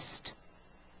Christ,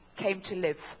 came to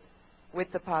live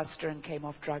with the pastor and came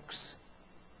off drugs.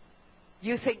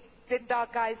 You think, didn't our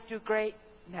guys do great?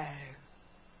 No.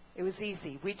 It was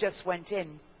easy. We just went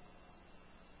in.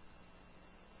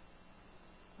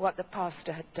 What the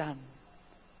pastor had done.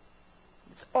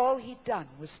 It's all he'd done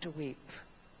was to weep.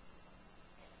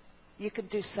 You can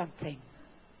do something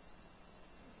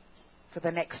for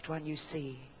the next one you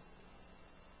see.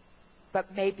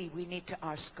 But maybe we need to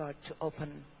ask God to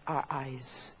open our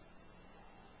eyes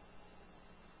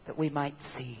that we might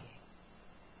see.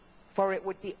 For it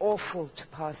would be awful to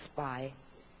pass by.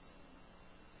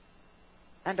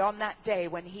 And on that day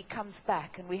when he comes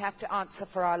back and we have to answer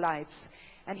for our lives,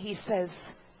 and he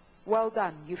says, well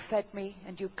done, you fed me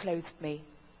and you clothed me.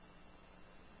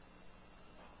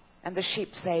 And the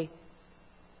sheep say,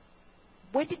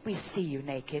 when did we see you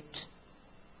naked?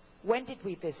 When did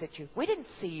we visit you? We didn't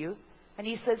see you. And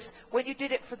he says, when you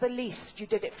did it for the least, you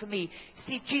did it for me.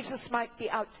 See, Jesus might be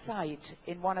outside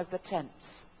in one of the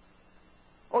tents.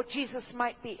 Or Jesus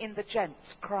might be in the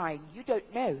gents crying. You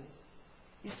don't know.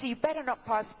 You see, you better not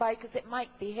pass by because it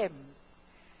might be him.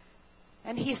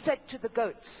 And he said to the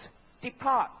goats,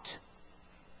 depart.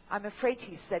 I'm afraid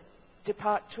he said,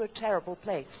 depart to a terrible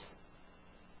place.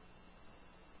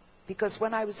 Because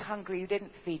when I was hungry, you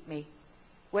didn't feed me.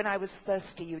 When I was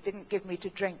thirsty, you didn't give me to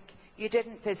drink. You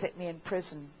didn't visit me in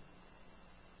prison.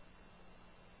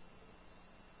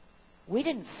 We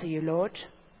didn't see you, Lord.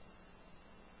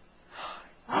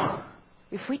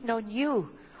 If we'd known you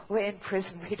were in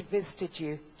prison, we'd have visited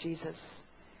you, Jesus.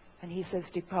 And he says,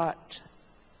 depart.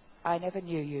 I never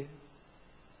knew you.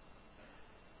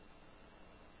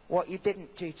 What you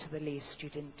didn't do to the least, you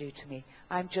didn't do to me.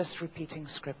 I'm just repeating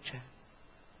scripture.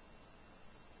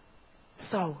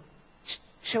 So,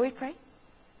 shall we pray?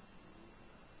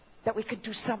 That we could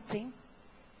do something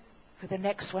for the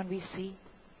next one we see?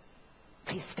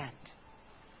 Please stand.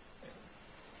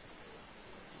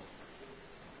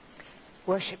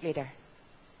 Worship leader.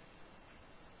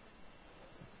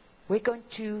 We're going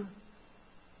to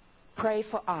pray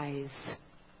for eyes.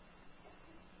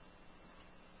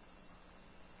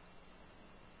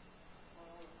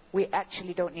 We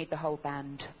actually don't need the whole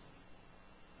band.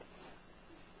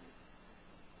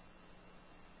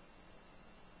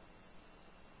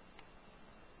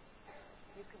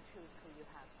 You can choose who you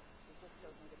have. You just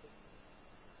don't need a big.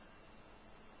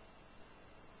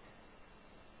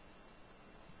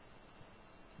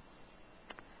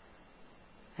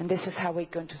 And this is how we're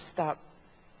going to start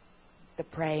the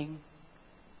praying.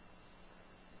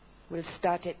 We'll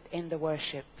start it in the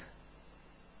worship.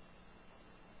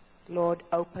 Lord,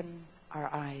 open our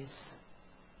eyes.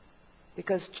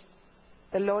 Because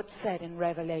the Lord said in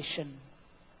Revelation,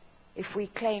 if we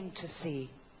claim to see,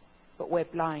 but we're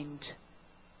blind,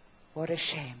 what a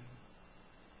shame.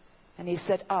 And he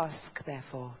said, ask,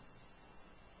 therefore,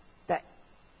 that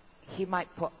he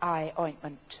might put eye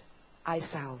ointment, eye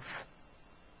salve,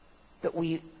 that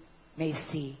we may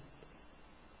see.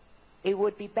 It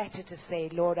would be better to say,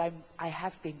 Lord, I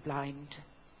have been blind.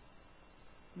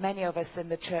 Many of us in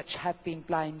the church have been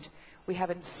blind. We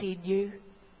haven't seen you.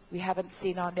 We haven't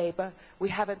seen our neighbor. We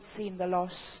haven't seen the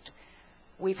lost.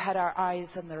 We've had our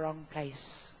eyes in the wrong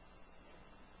place.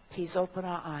 Please open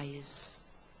our eyes.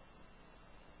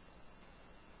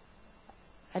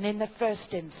 And in the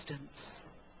first instance,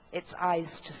 it's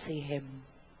eyes to see him,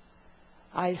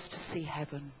 eyes to see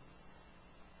heaven,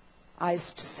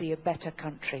 eyes to see a better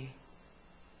country,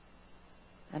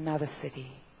 another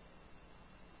city.